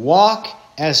Lord. Walk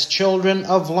as children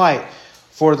of light.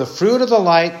 For the fruit of the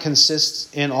light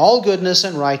consists in all goodness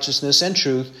and righteousness and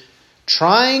truth,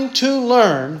 trying to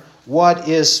learn what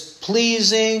is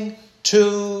pleasing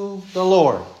to the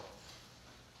Lord.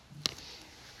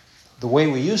 The way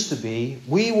we used to be,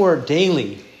 we were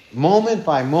daily, moment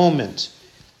by moment,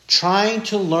 trying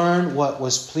to learn what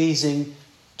was pleasing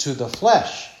to the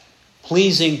flesh,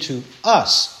 pleasing to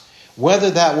us,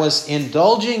 whether that was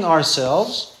indulging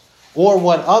ourselves or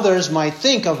what others might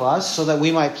think of us so that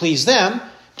we might please them,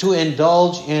 to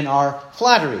indulge in our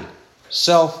flattery,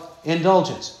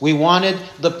 self-indulgence. We wanted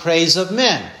the praise of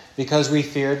men because we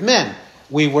feared men.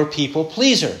 We were people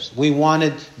pleasers. We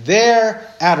wanted their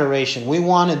adoration. We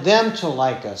wanted them to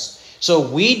like us. So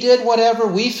we did whatever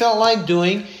we felt like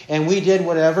doing, and we did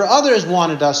whatever others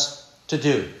wanted us to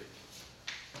do,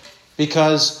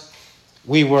 because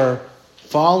we were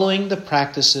following the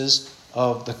practices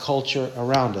of the culture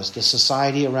around us, the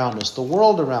society around us, the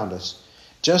world around us,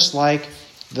 just like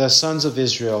the sons of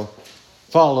Israel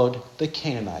followed the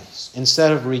Canaanites.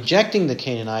 Instead of rejecting the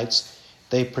Canaanites,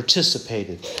 they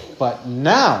participated. But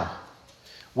now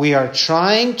we are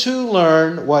trying to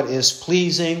learn what is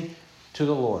pleasing to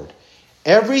the Lord.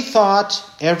 Every thought,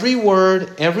 every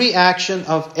word, every action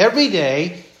of every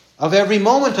day, of every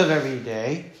moment of every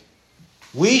day,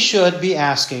 we should be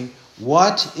asking,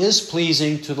 what is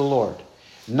pleasing to the Lord?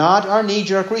 Not our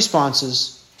knee-jerk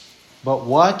responses, but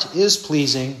what is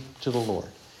pleasing to the Lord.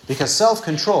 Because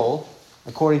self-control,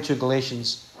 according to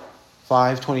Galatians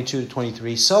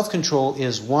 5:22-23, self-control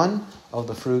is one of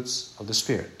the fruits of the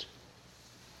Spirit.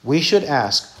 We should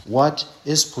ask, what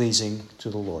is pleasing to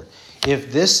the Lord?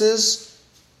 If this is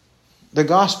the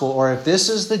gospel, or if this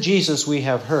is the Jesus we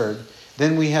have heard,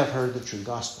 then we have heard the true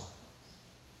gospel.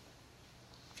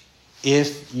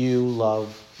 If you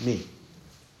love me.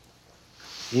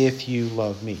 If you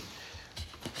love me.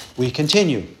 We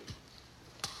continue.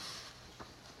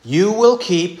 You will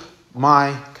keep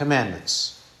my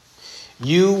commandments.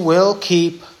 You will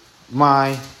keep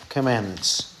my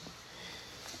commandments.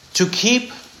 To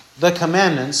keep the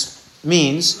commandments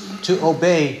means to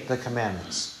obey the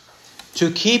commandments. To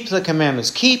keep the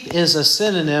commandments. Keep is a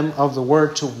synonym of the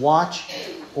word to watch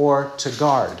or to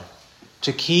guard.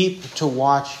 To keep, to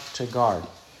watch, to guard.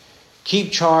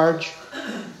 Keep charge,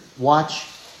 watch,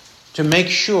 to make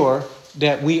sure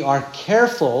that we are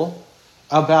careful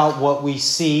about what we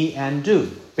see and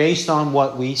do, based on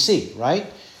what we see, right?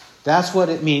 That's what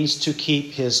it means to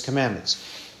keep His commandments.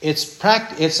 It's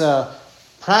a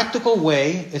practical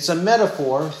way, it's a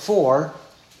metaphor for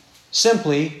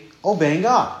simply obeying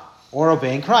God or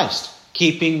obeying Christ,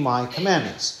 keeping my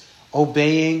commandments,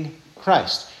 obeying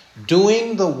Christ,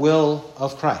 doing the will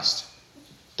of Christ.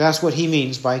 That's what he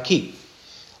means by keep.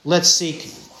 Let's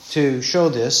seek to show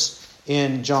this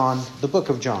in John, the book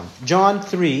of John. John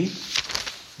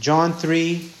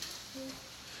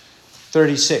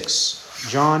 3:36.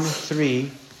 John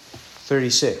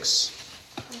 3:36.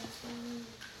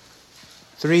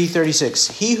 3:36.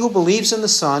 He who believes in the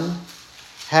Son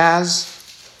has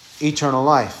eternal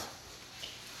life.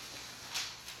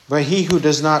 But he who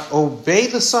does not obey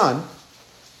the Son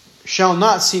shall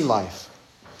not see life,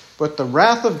 but the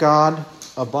wrath of God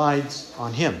abides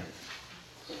on him.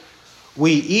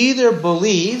 We either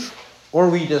believe or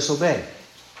we disobey.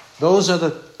 Those are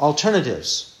the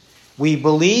alternatives. We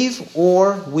believe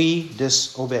or we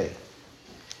disobey.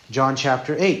 John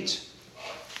chapter 8.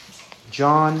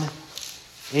 John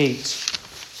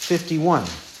 8:51.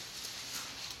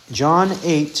 John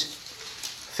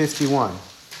 8:51.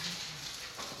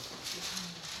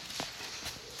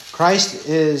 Christ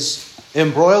is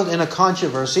embroiled in a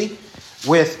controversy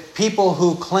with people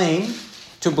who claim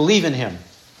to believe in him,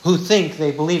 who think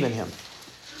they believe in him.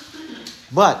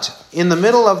 But in the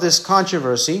middle of this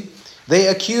controversy, they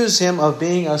accuse him of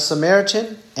being a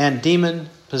Samaritan and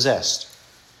demon-possessed.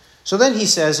 So then he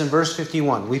says in verse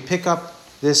 51, we pick up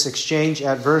this exchange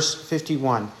at verse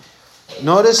 51.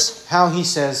 Notice how he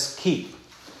says keep.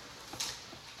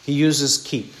 He uses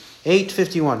keep.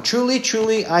 8:51. Truly,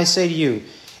 truly, I say to you,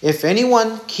 if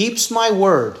anyone keeps my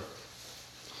word,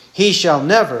 he shall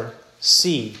never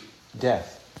see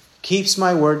death. Keeps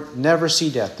my word, never see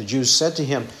death. The Jews said to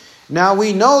him, now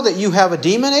we know that you have a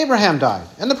demon. Abraham died,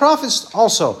 and the prophets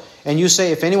also, And you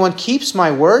say, if anyone keeps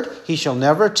my word, he shall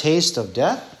never taste of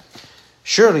death.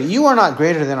 Surely you are not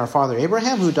greater than our father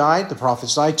Abraham, who died. The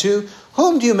prophets died too.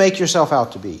 Whom do you make yourself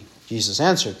out to be? Jesus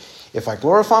answered, if I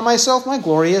glorify myself, my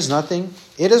glory is nothing.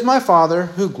 It is my Father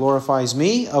who glorifies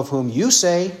me, of whom you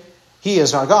say, he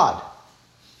is our God.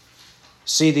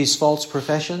 See these false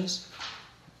professions?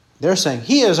 They're saying,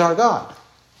 he is our God.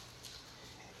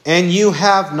 And you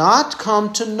have not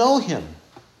come to know him.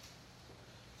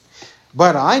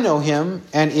 But I know him,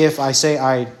 and if I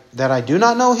say that I do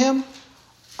not know him,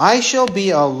 I shall be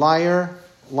a liar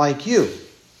like you.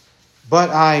 But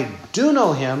I do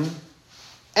know him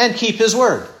and keep his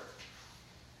word.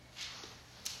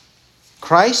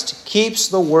 Christ keeps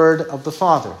the word of the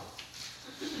Father.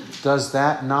 Does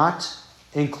that not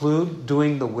include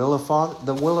doing the will of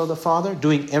the Father,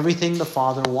 doing everything the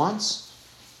Father wants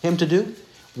him to do?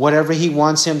 Whatever he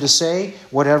wants him to say,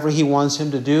 whatever he wants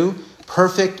him to do,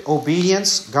 perfect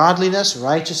obedience, godliness,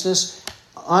 righteousness,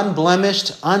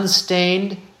 unblemished,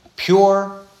 unstained,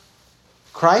 pure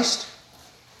Christ.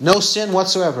 No sin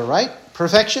whatsoever, right?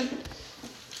 Perfection.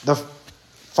 The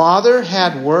Father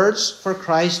had words for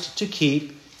Christ to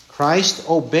keep. Christ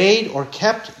obeyed or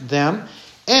kept them,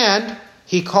 and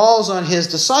he calls on his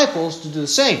disciples to do the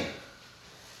same.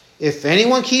 If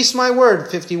anyone keeps my word,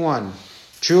 51,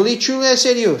 truly, truly I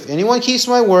say to you, if anyone keeps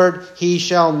my word, he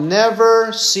shall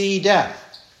never see death.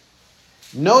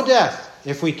 No death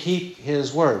if we keep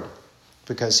his word,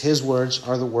 because his words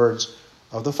are the words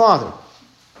of the Father.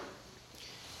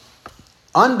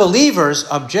 Unbelievers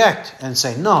object and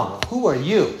say, no, who are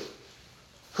you?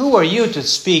 Who are you to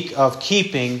speak of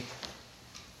keeping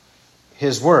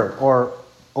his word or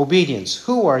obedience?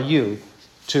 Who are you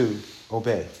to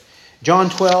obey? John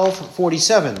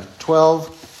 12:47.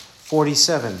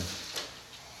 12:47.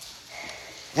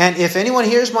 And if anyone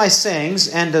hears my sayings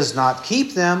and does not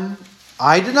keep them,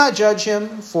 I do not judge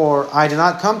him, for I did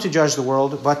not come to judge the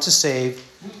world, but to save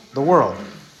the world.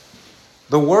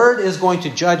 The word is going to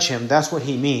judge him. That's what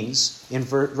he means in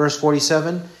verse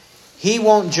 47. He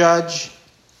won't judge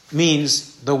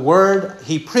means the word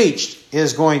he preached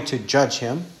is going to judge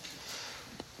him.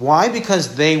 Why?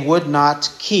 Because they would not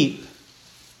keep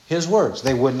his words.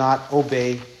 They would not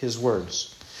obey his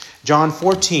words. John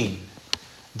 14.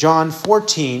 John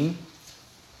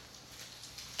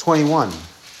 14:21.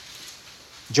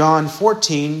 John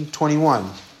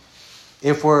 14:21.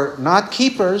 If we're not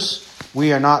keepers,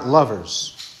 we are not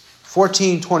lovers.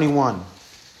 14:21.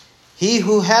 He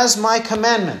who has my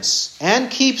commandments and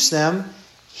keeps them,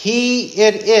 he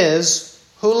it is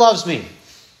who loves me.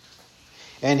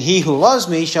 And he who loves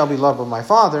me shall be loved of my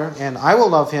Father, and I will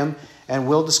love him and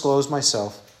will disclose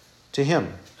myself to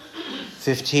him.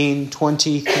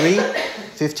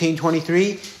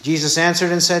 15:23. Jesus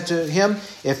answered and said to him,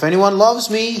 if anyone loves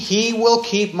me, he will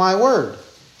keep my word.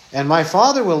 And my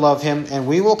Father will love him, and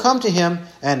we will come to him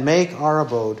and make our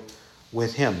abode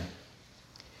with him.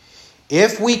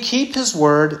 If we keep his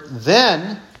word,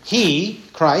 then he,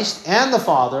 Christ, and the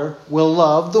Father will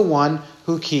love the one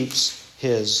who keeps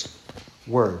his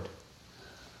word.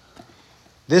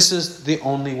 This is the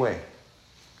only way.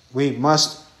 We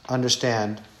must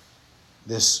understand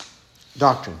this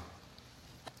doctrine.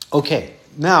 Okay,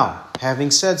 now,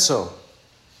 having said so,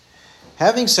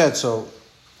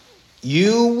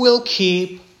 you will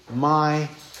keep my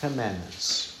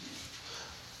commandments.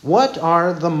 What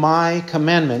are the my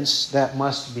commandments that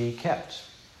must be kept?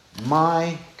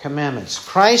 My commandments.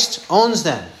 Christ owns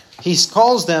them. He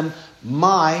calls them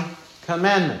my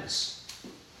commandments.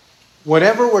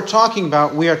 Whatever we're talking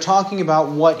about, we are talking about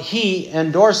what he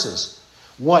endorses,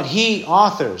 what he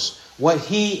authors, what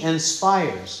he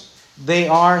inspires. They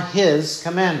are his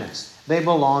commandments. They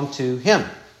belong to him.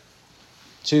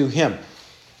 To him.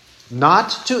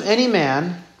 Not to any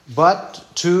man, but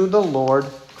to the Lord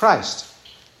Christ.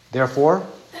 Therefore,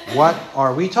 what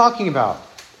are we talking about?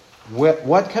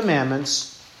 What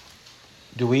commandments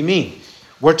do we mean?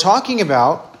 We're talking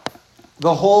about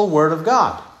the whole Word of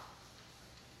God.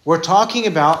 We're talking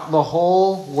about the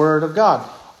whole Word of God.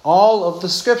 All of the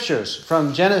Scriptures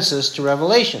from Genesis to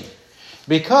Revelation.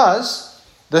 Because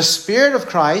the Spirit of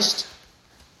Christ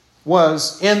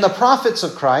was in the prophets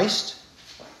of Christ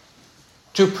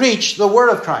to preach the Word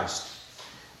of Christ.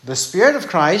 The Spirit of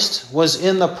Christ was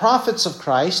in the prophets of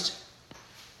Christ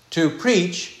to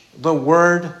preach the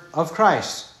Word of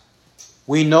Christ.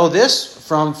 We know this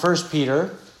from 1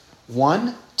 Peter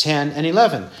 1, 10, and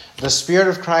 11. The Spirit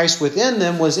of Christ within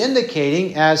them was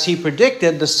indicating as he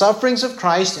predicted the sufferings of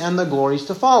Christ and the glories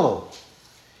to follow.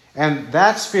 And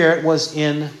that Spirit was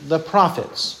in the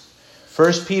prophets.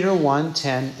 1 Peter 1,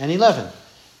 10, and 11.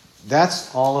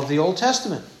 That's all of the Old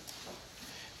Testament.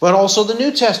 but also the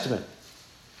New Testament.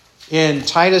 In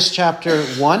Titus chapter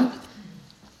 1,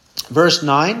 verse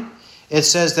 9, it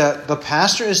says that the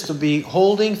pastor is to be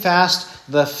holding fast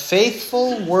the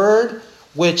faithful word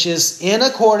which is in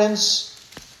accordance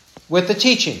with the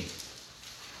teaching.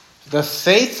 The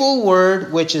faithful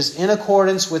word which is in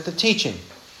accordance with the teaching.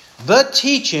 The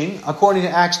teaching, according to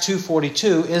Acts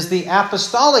 2:42, is the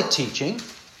apostolic teaching.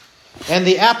 And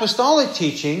the apostolic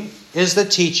teaching is the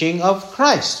teaching of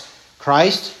Christ.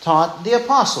 Christ taught the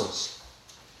apostles.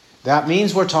 That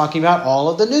means we're talking about all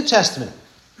of the New Testament.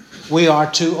 We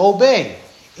are to obey.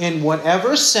 In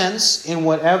whatever sense, in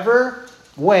whatever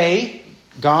way,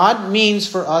 God means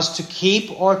for us to keep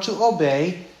or to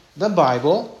obey the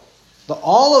Bible.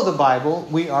 All of the Bible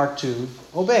we are to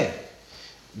obey.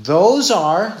 Those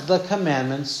are the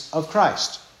commandments of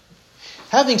Christ.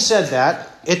 Having said that,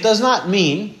 it does not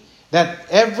mean that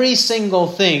every single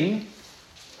thing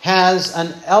has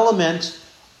an element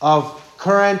of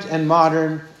current and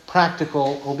modern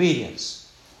practical obedience.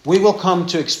 We will come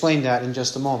to explain that in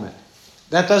just a moment.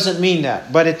 That doesn't mean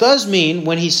that. But it does mean,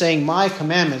 when he's saying my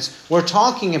commandments, we're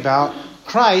talking about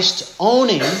Christ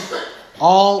owning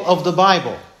all of the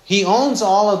Bible. He owns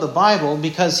all of the Bible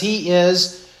because he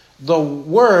is the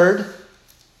Word,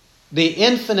 the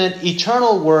infinite,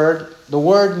 eternal Word, the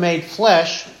Word made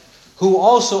flesh, who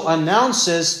also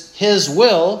announces his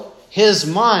will, his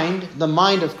mind, the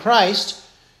mind of Christ,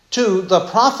 to the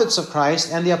prophets of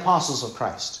Christ and the apostles of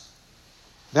Christ.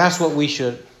 That's what we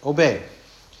should obey.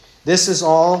 This is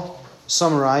all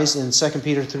summarized in 2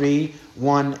 Peter 3,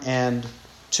 1 and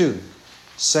 2.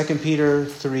 2 Peter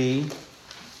 3,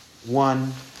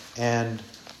 1 and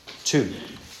 2.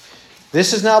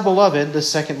 This is now, beloved, the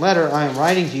second letter I am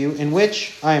writing to you, in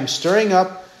which I am stirring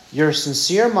up your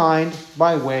sincere mind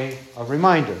by way of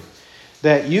reminder,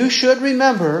 that you should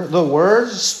remember the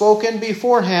words spoken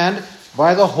beforehand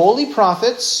by the holy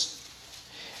prophets,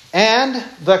 and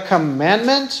the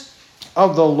commandment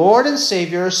of the Lord and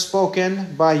Savior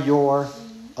spoken by your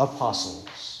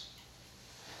apostles.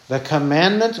 The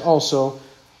commandment also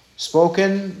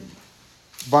spoken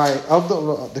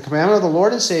the commandment of the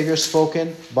Lord and Savior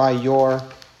spoken by your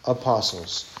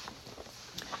apostles.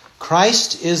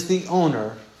 Christ is the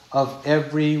owner of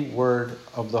every word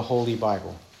of the Holy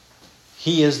Bible.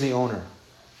 He is the owner.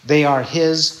 They are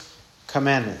his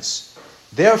commandments.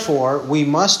 Therefore, we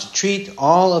must treat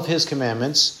all of his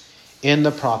commandments in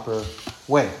the proper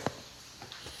way.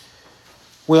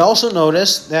 We also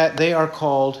notice that they are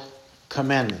called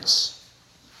commandments.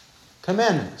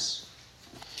 Commandments.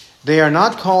 They are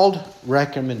not called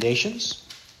recommendations.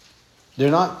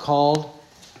 They're not called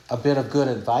a bit of good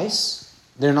advice.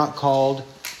 They're not called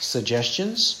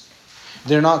suggestions.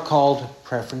 They're not called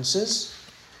preferences.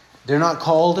 They're not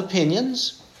called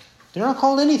opinions. They're not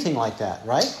called anything like that,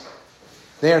 right?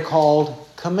 They are called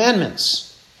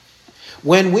commandments.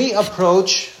 When we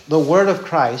approach the Word of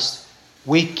Christ,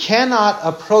 we cannot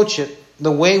approach it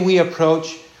the way we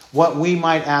approach what we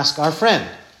might ask our friend,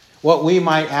 what we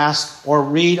might ask or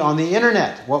read on the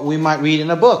internet, what we might read in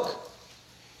a book.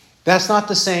 That's not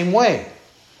the same way.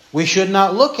 We should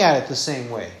not look at it the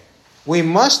same way. We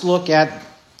must look at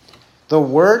the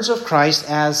words of Christ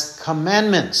as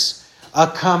commandments. A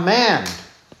command.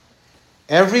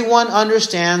 Everyone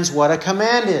understands what a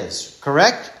command is,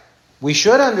 correct? We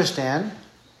should understand.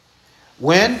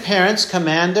 When parents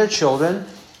command their children,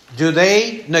 do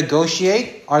they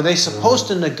negotiate? Are they supposed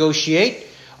to negotiate?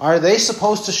 Are they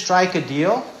supposed to strike a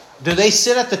deal? Do they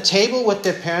sit at the table with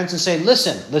their parents and say,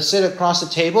 listen, let's sit across the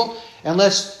table and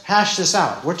let's hash this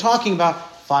out? We're talking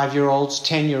about 5-year-olds,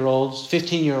 10-year-olds,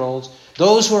 15-year-olds,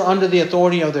 those who are under the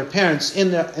authority of their parents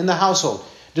in the household.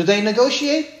 Do they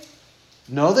negotiate?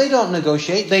 No, they don't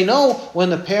negotiate. They know when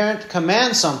the parent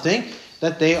commands something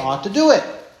that they ought to do it.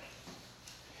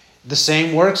 The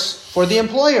same works for the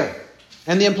employer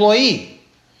and the employee.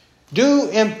 Do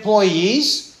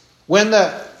employees,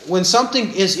 when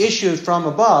something is issued from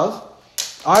above,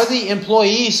 are the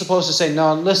employees supposed to say,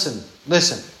 no,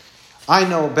 listen, I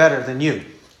know better than you.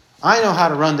 I know how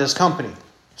to run this company.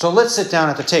 So let's sit down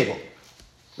at the table.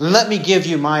 Let me give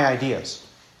you my ideas.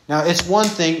 Now, it's one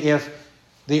thing if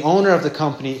the owner of the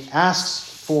company asks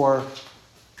for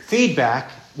feedback.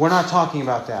 We're not talking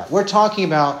about that. We're talking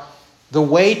about the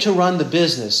way to run the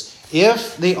business.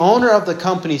 If the owner of the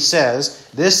company says,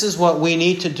 this is what we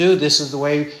need to do, this is the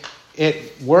way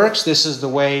it works, this is the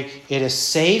way it is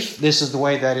safe, this is the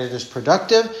way that it is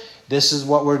productive, this is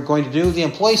what we're going to do, the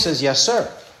employee says, yes,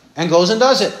 sir, and goes and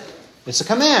does it. It's a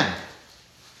command.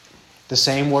 The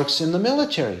same works in the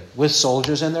military with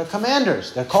soldiers and their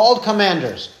commanders. They're called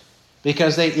commanders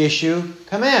because they issue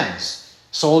commands.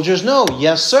 Soldiers know,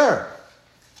 yes, sir.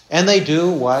 and they do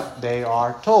what they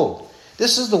are told.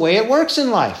 This is the way it works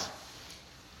in life.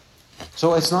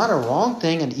 So it's not a wrong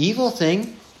thing, an evil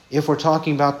thing, if we're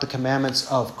talking about the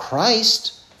commandments of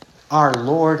Christ, our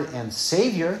Lord and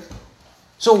Savior.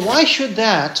 So why should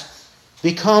that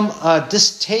become a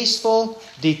distasteful,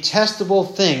 detestable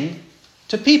thing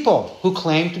to people who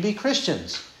claim to be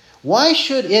Christians? Why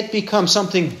should it become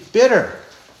something bitter,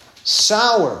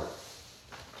 sour,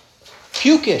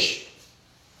 pukish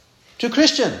to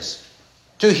Christians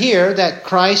to hear that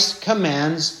Christ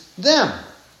commands them?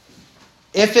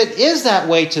 If it is that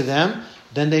way to them,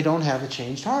 then they don't have a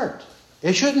changed heart.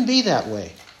 It shouldn't be that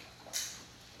way.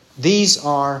 These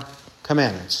are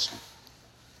commandments.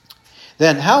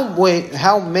 Then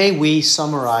how may we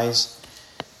summarize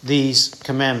these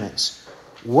commandments?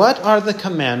 What are the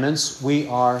commandments we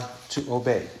are to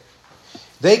obey?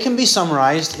 They can be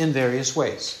summarized in various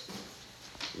ways.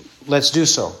 Let's do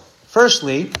so.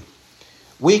 Firstly,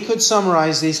 we could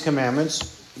summarize these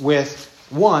commandments with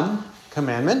one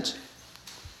commandment.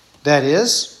 That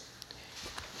is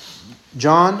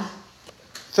John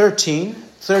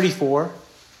 13:34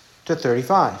 to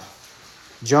 35.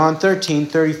 John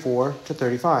 13:34 to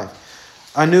 35.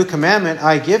 A new commandment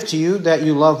I give to you, that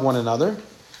you love one another,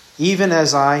 even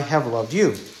as I have loved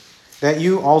you, that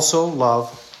you also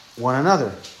love one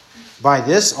another. By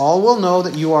this all will know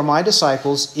that you are my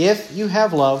disciples, if you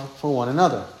have love for one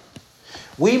another.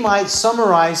 We might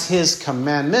summarize his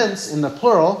commandments in the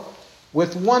plural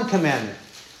with one commandment.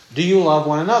 Do you love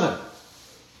one another?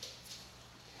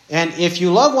 And if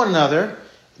you love one another,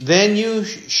 then you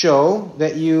show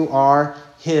that you are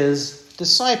his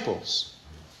disciples.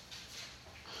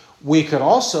 We could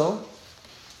also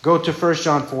go to 1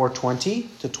 John 4:20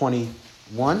 to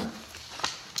 21.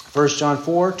 1 John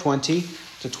 4:20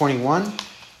 to 21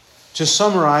 to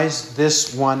summarize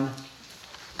this one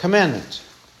commandment.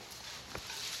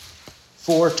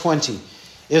 4:20.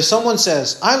 If someone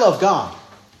says, I love God,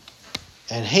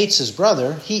 and hates his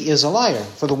brother, he is a liar.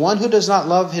 For the one who does not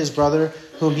love his brother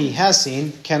whom he has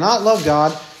seen cannot love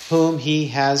God whom he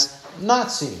has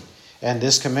not seen. And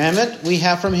this commandment we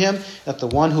have from him, that the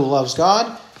one who loves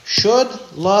God should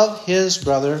love his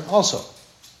brother also.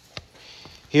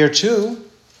 Here too,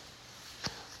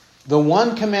 the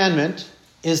one commandment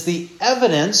is the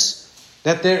evidence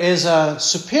that there is a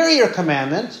superior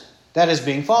commandment that is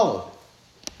being followed.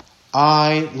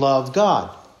 I love God.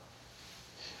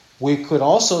 We could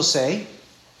also say,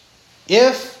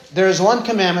 if there is one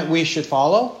commandment we should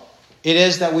follow, it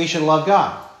is that we should love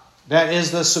God. That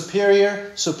is the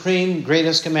superior, supreme,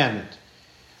 greatest commandment.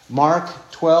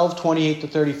 Mark 12:28 to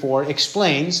 34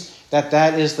 explains that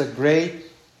that is the great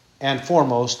and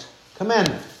foremost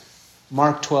commandment.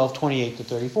 Mark 12:28 to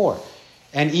 34.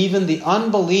 And even the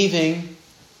unbelieving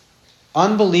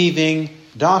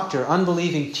doctor,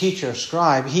 unbelieving teacher,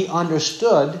 scribe, he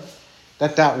understood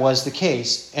that that was the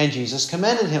case, and Jesus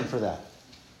commended him for that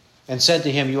and said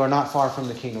to him, you are not far from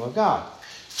the kingdom of God.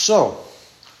 So,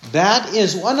 that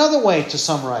is another way to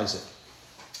summarize it.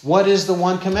 What is the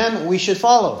one commandment we should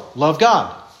follow? Love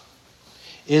God.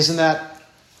 Isn't that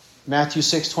Matthew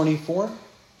 6:24?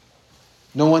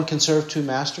 No one can serve two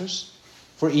masters,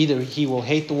 for either he will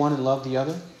hate the one and love the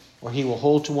other, or he will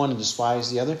hold to one and despise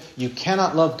the other. You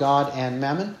cannot love God and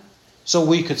mammon. So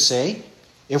we could say,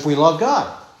 if we love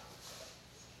God,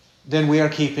 then we are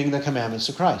keeping the commandments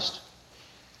of Christ.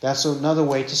 That's another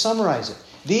way to summarize it.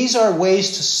 These are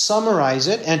ways to summarize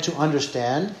it and to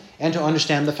understand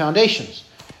the foundations.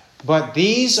 But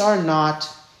these are not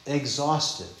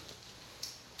exhaustive.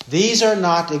 These are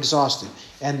not exhaustive.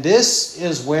 And this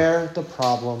is where the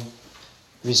problem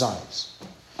resides.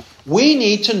 We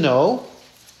need to know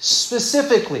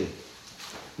specifically.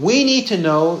 We need to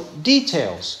know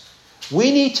details.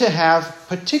 We need to have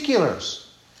particulars.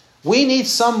 We need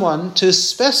someone to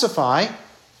specify,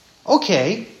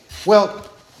 okay, well,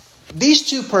 these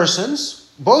two persons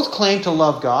both claim to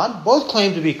love God, both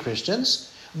claim to be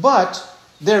Christians, but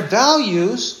their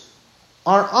values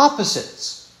are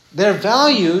opposites. Their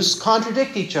values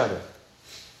contradict each other.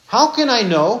 How can I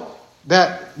know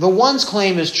that the one's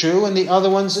claim is true and the other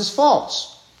one's is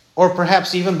false? Or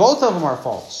perhaps even both of them are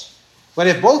false. But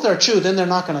if both are true, then they're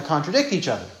not going to contradict each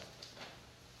other.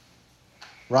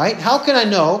 Right? How can I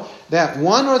know that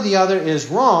one or the other is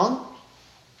wrong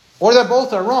or that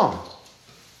both are wrong?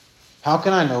 How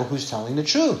can I know who's telling the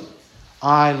truth?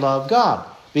 I love God.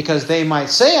 Because they might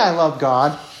say I love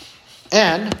God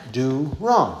and do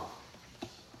wrong.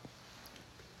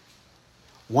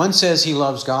 One says he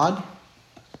loves God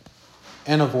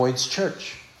and avoids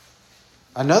church.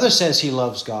 Another says he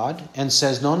loves God and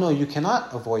says, no, you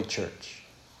cannot avoid church.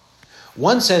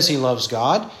 One says he loves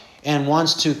God and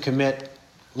wants to commit,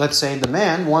 let's say the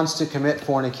man wants to commit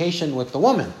fornication with the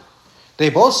woman. They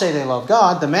both say they love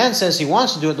God. The man says he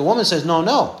wants to do it. The woman says,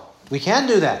 no, we can't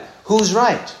do that. Who's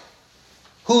right?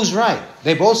 Who's right?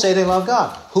 They both say they love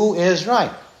God. Who is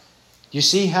right? You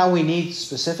see how we need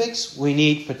specifics? We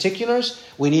need particulars.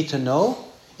 We need to know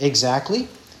exactly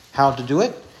how to do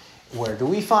it. Where do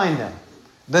we find them?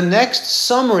 The next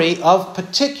summary of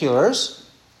particulars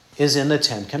is in the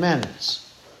Ten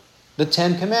Commandments. The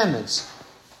Ten Commandments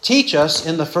teach us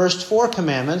in the first 4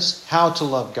 commandments how to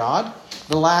love God.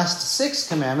 The last 6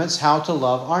 commandments how to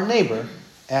love our neighbor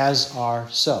as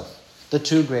ourselves. The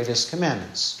 2 greatest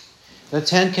commandments. The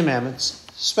 10 commandments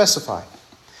specify.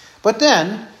 But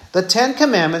then, the 10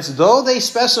 commandments, though they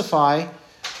specify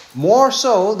more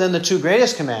so than the 2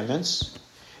 greatest commandments,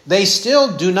 they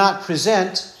still do not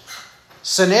present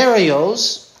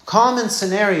scenarios, common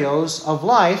scenarios of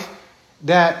life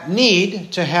that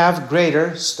need to have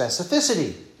greater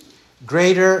specificity,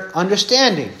 greater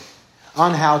understanding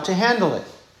on how to handle it.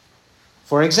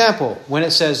 For example, when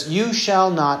it says, you shall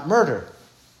not murder.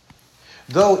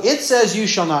 Though it says you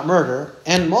shall not murder,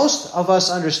 and most of us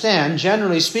understand,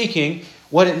 generally speaking,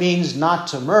 what it means not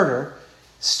to murder,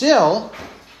 still,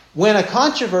 when a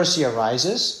controversy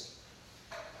arises,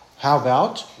 how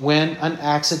about when an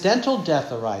accidental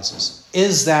death arises?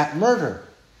 Is that murder?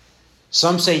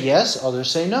 Some say yes,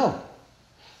 others say no.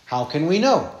 How can we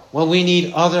know? Well, we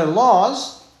need other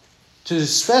laws to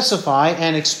specify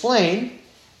and explain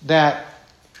that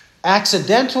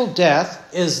accidental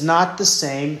death is not the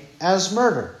same as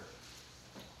murder.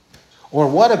 Or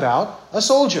what about a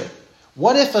soldier?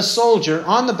 What if a soldier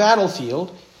on the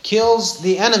battlefield kills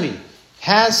the enemy?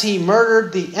 Has he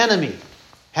murdered the enemy?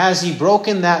 Has he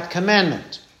broken that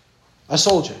commandment? A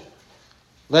soldier.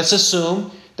 Let's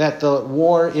assume that the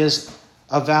war is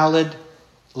a valid,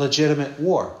 legitimate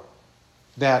war.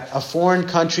 That a foreign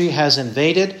country has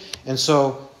invaded, and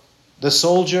so the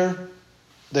soldier,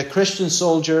 the Christian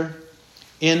soldier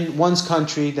in one's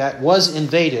country that was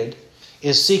invaded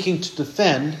is seeking to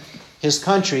defend his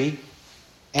country,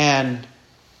 and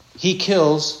he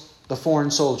kills the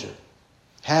foreign soldier.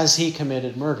 Has he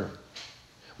committed murder?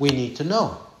 We need to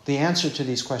know the answer to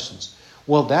these questions.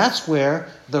 Well, that's where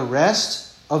the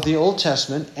rest of the Old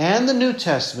Testament and the New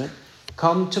Testament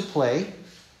come to play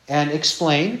and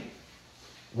explain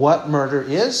what murder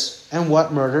is and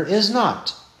what murder is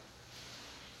not.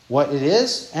 What it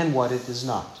is and what it is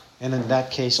not. And in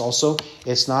that case also,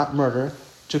 it's not murder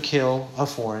to kill a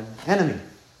foreign enemy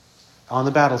on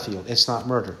the battlefield. It's not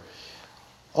murder.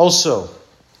 Also,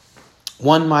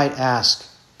 one might ask,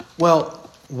 well,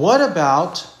 what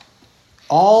about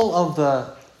all of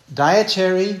the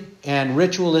dietary and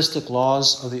ritualistic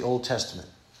laws of the Old Testament?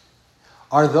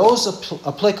 Are those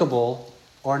applicable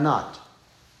or not?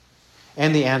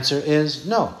 And the answer is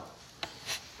no.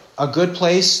 A good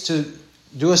place to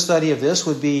do a study of this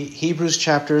would be Hebrews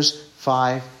chapters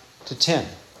 5 to 10.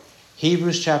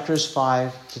 Hebrews chapters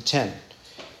 5 to 10.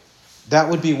 That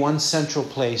would be one central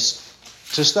place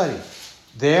to study.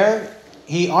 There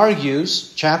he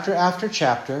argues, chapter after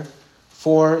chapter,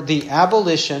 for the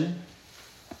abolition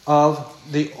of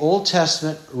the Old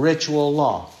Testament ritual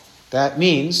law. That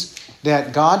means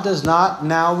that God does not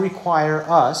now require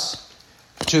us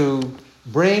to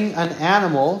bring an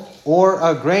animal or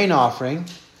a grain offering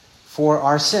for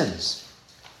our sins.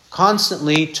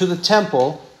 Constantly to the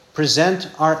temple, present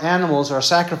our animals, our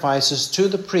sacrifices to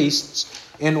the priests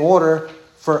in order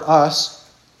for us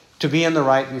to be in the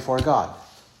right before God.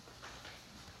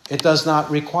 It does not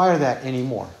require that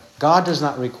anymore. God does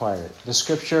not require it. The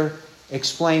Scripture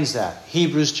explains that.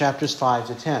 Hebrews chapters 5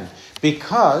 to 10.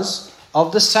 Because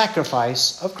of the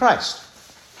sacrifice of Christ.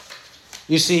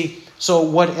 You see, so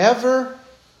whatever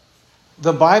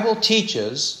the Bible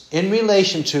teaches in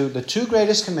relation to the 2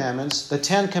 greatest commandments, the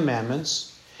 10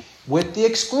 commandments, with the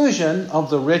exclusion of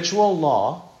the ritual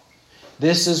law,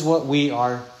 this is what we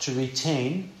are to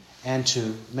retain and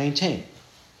to maintain.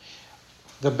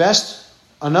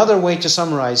 Another way to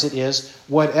summarize it is,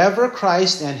 whatever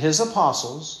Christ and his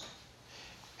apostles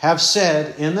have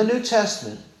said in the New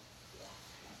Testament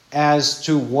as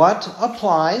to what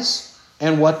applies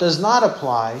and what does not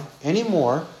apply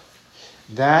anymore,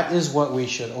 that is what we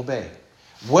should obey.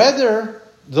 Whether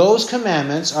those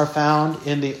commandments are found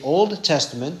in the Old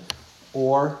Testament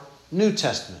or New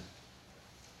Testament.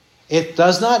 It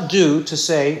does not do to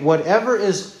say whatever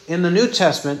is in the New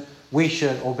Testament we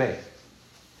should obey.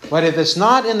 But if it's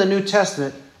not in the New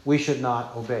Testament, we should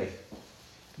not obey.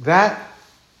 That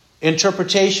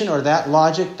interpretation or that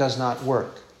logic does not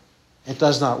work. It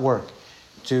does not work.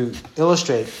 To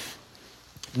illustrate,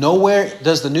 nowhere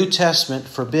does the New Testament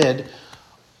forbid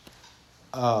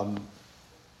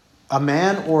a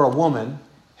man or a woman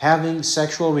having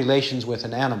sexual relations with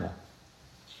an animal.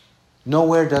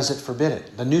 Nowhere does it forbid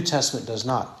it. The New Testament does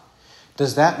not.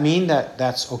 Does that mean that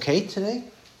that's okay today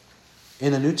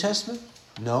in the New Testament?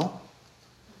 No.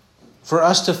 For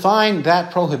us to find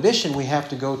that prohibition, we have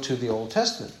to go to the Old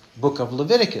Testament, book of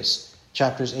Leviticus,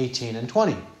 chapters 18 and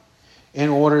 20, in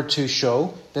order to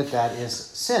show that that is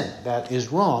sin, that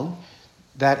is wrong,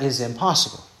 that is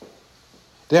impossible.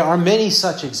 There are many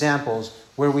such examples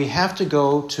where we have to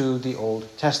go to the Old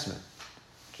Testament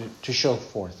to show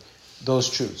forth those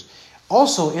truths.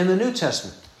 Also in the New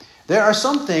Testament, there are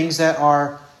some things that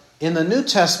are in the New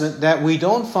Testament that we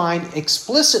don't find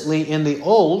explicitly in the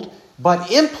Old,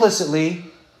 but implicitly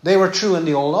they were true in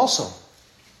the Old also.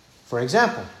 For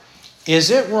example,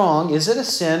 is it wrong, is it a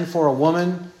sin for a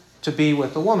woman to be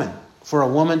with a woman? For a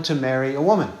woman to marry a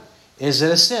woman? Is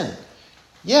it a sin?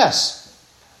 Yes.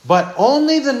 But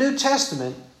only the New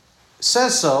Testament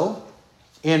says so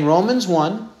in Romans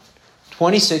 1,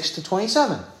 26 to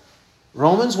 27.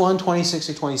 Romans 1, 26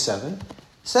 to 27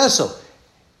 says so.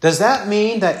 Does that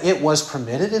mean that it was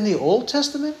permitted in the Old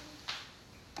Testament?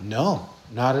 No,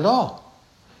 not at all.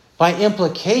 By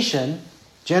implication,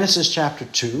 Genesis chapter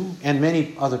 2 and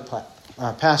many other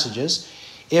passages,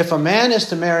 if a man is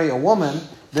to marry a woman,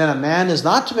 then a man is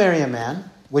not to marry a man,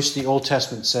 which the Old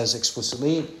Testament says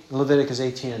explicitly in Leviticus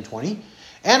 18 and 20,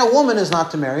 and a woman is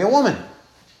not to marry a woman.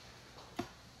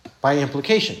 By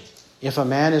implication, if a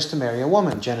man is to marry a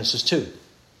woman, Genesis 2.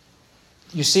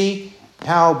 You see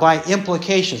how by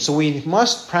implication, so we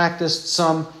must practice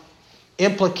some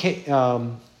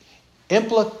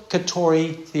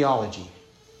implicatory theology,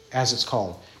 as it's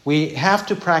called. We have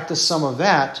to practice some of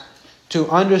that to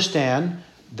understand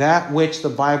that which the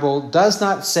Bible does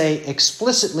not say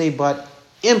explicitly but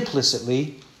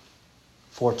implicitly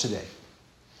for today.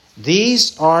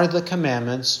 These are the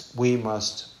commandments we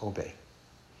must obey.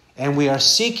 And we are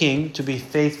seeking to be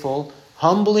faithful,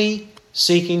 humbly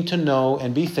seeking to know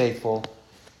and be faithful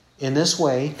in this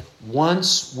way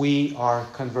once we are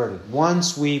converted,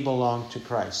 once we belong to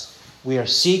Christ. We are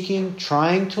seeking,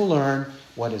 trying to learn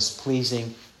what is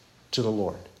pleasing to the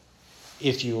Lord.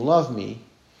 If you love me,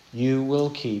 you will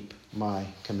keep my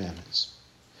commandments.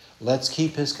 Let's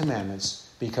keep his commandments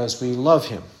because we love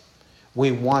him.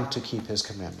 We want to keep his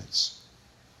commandments.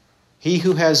 He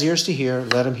who has ears to hear,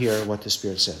 let him hear what the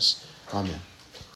Spirit says. Amen.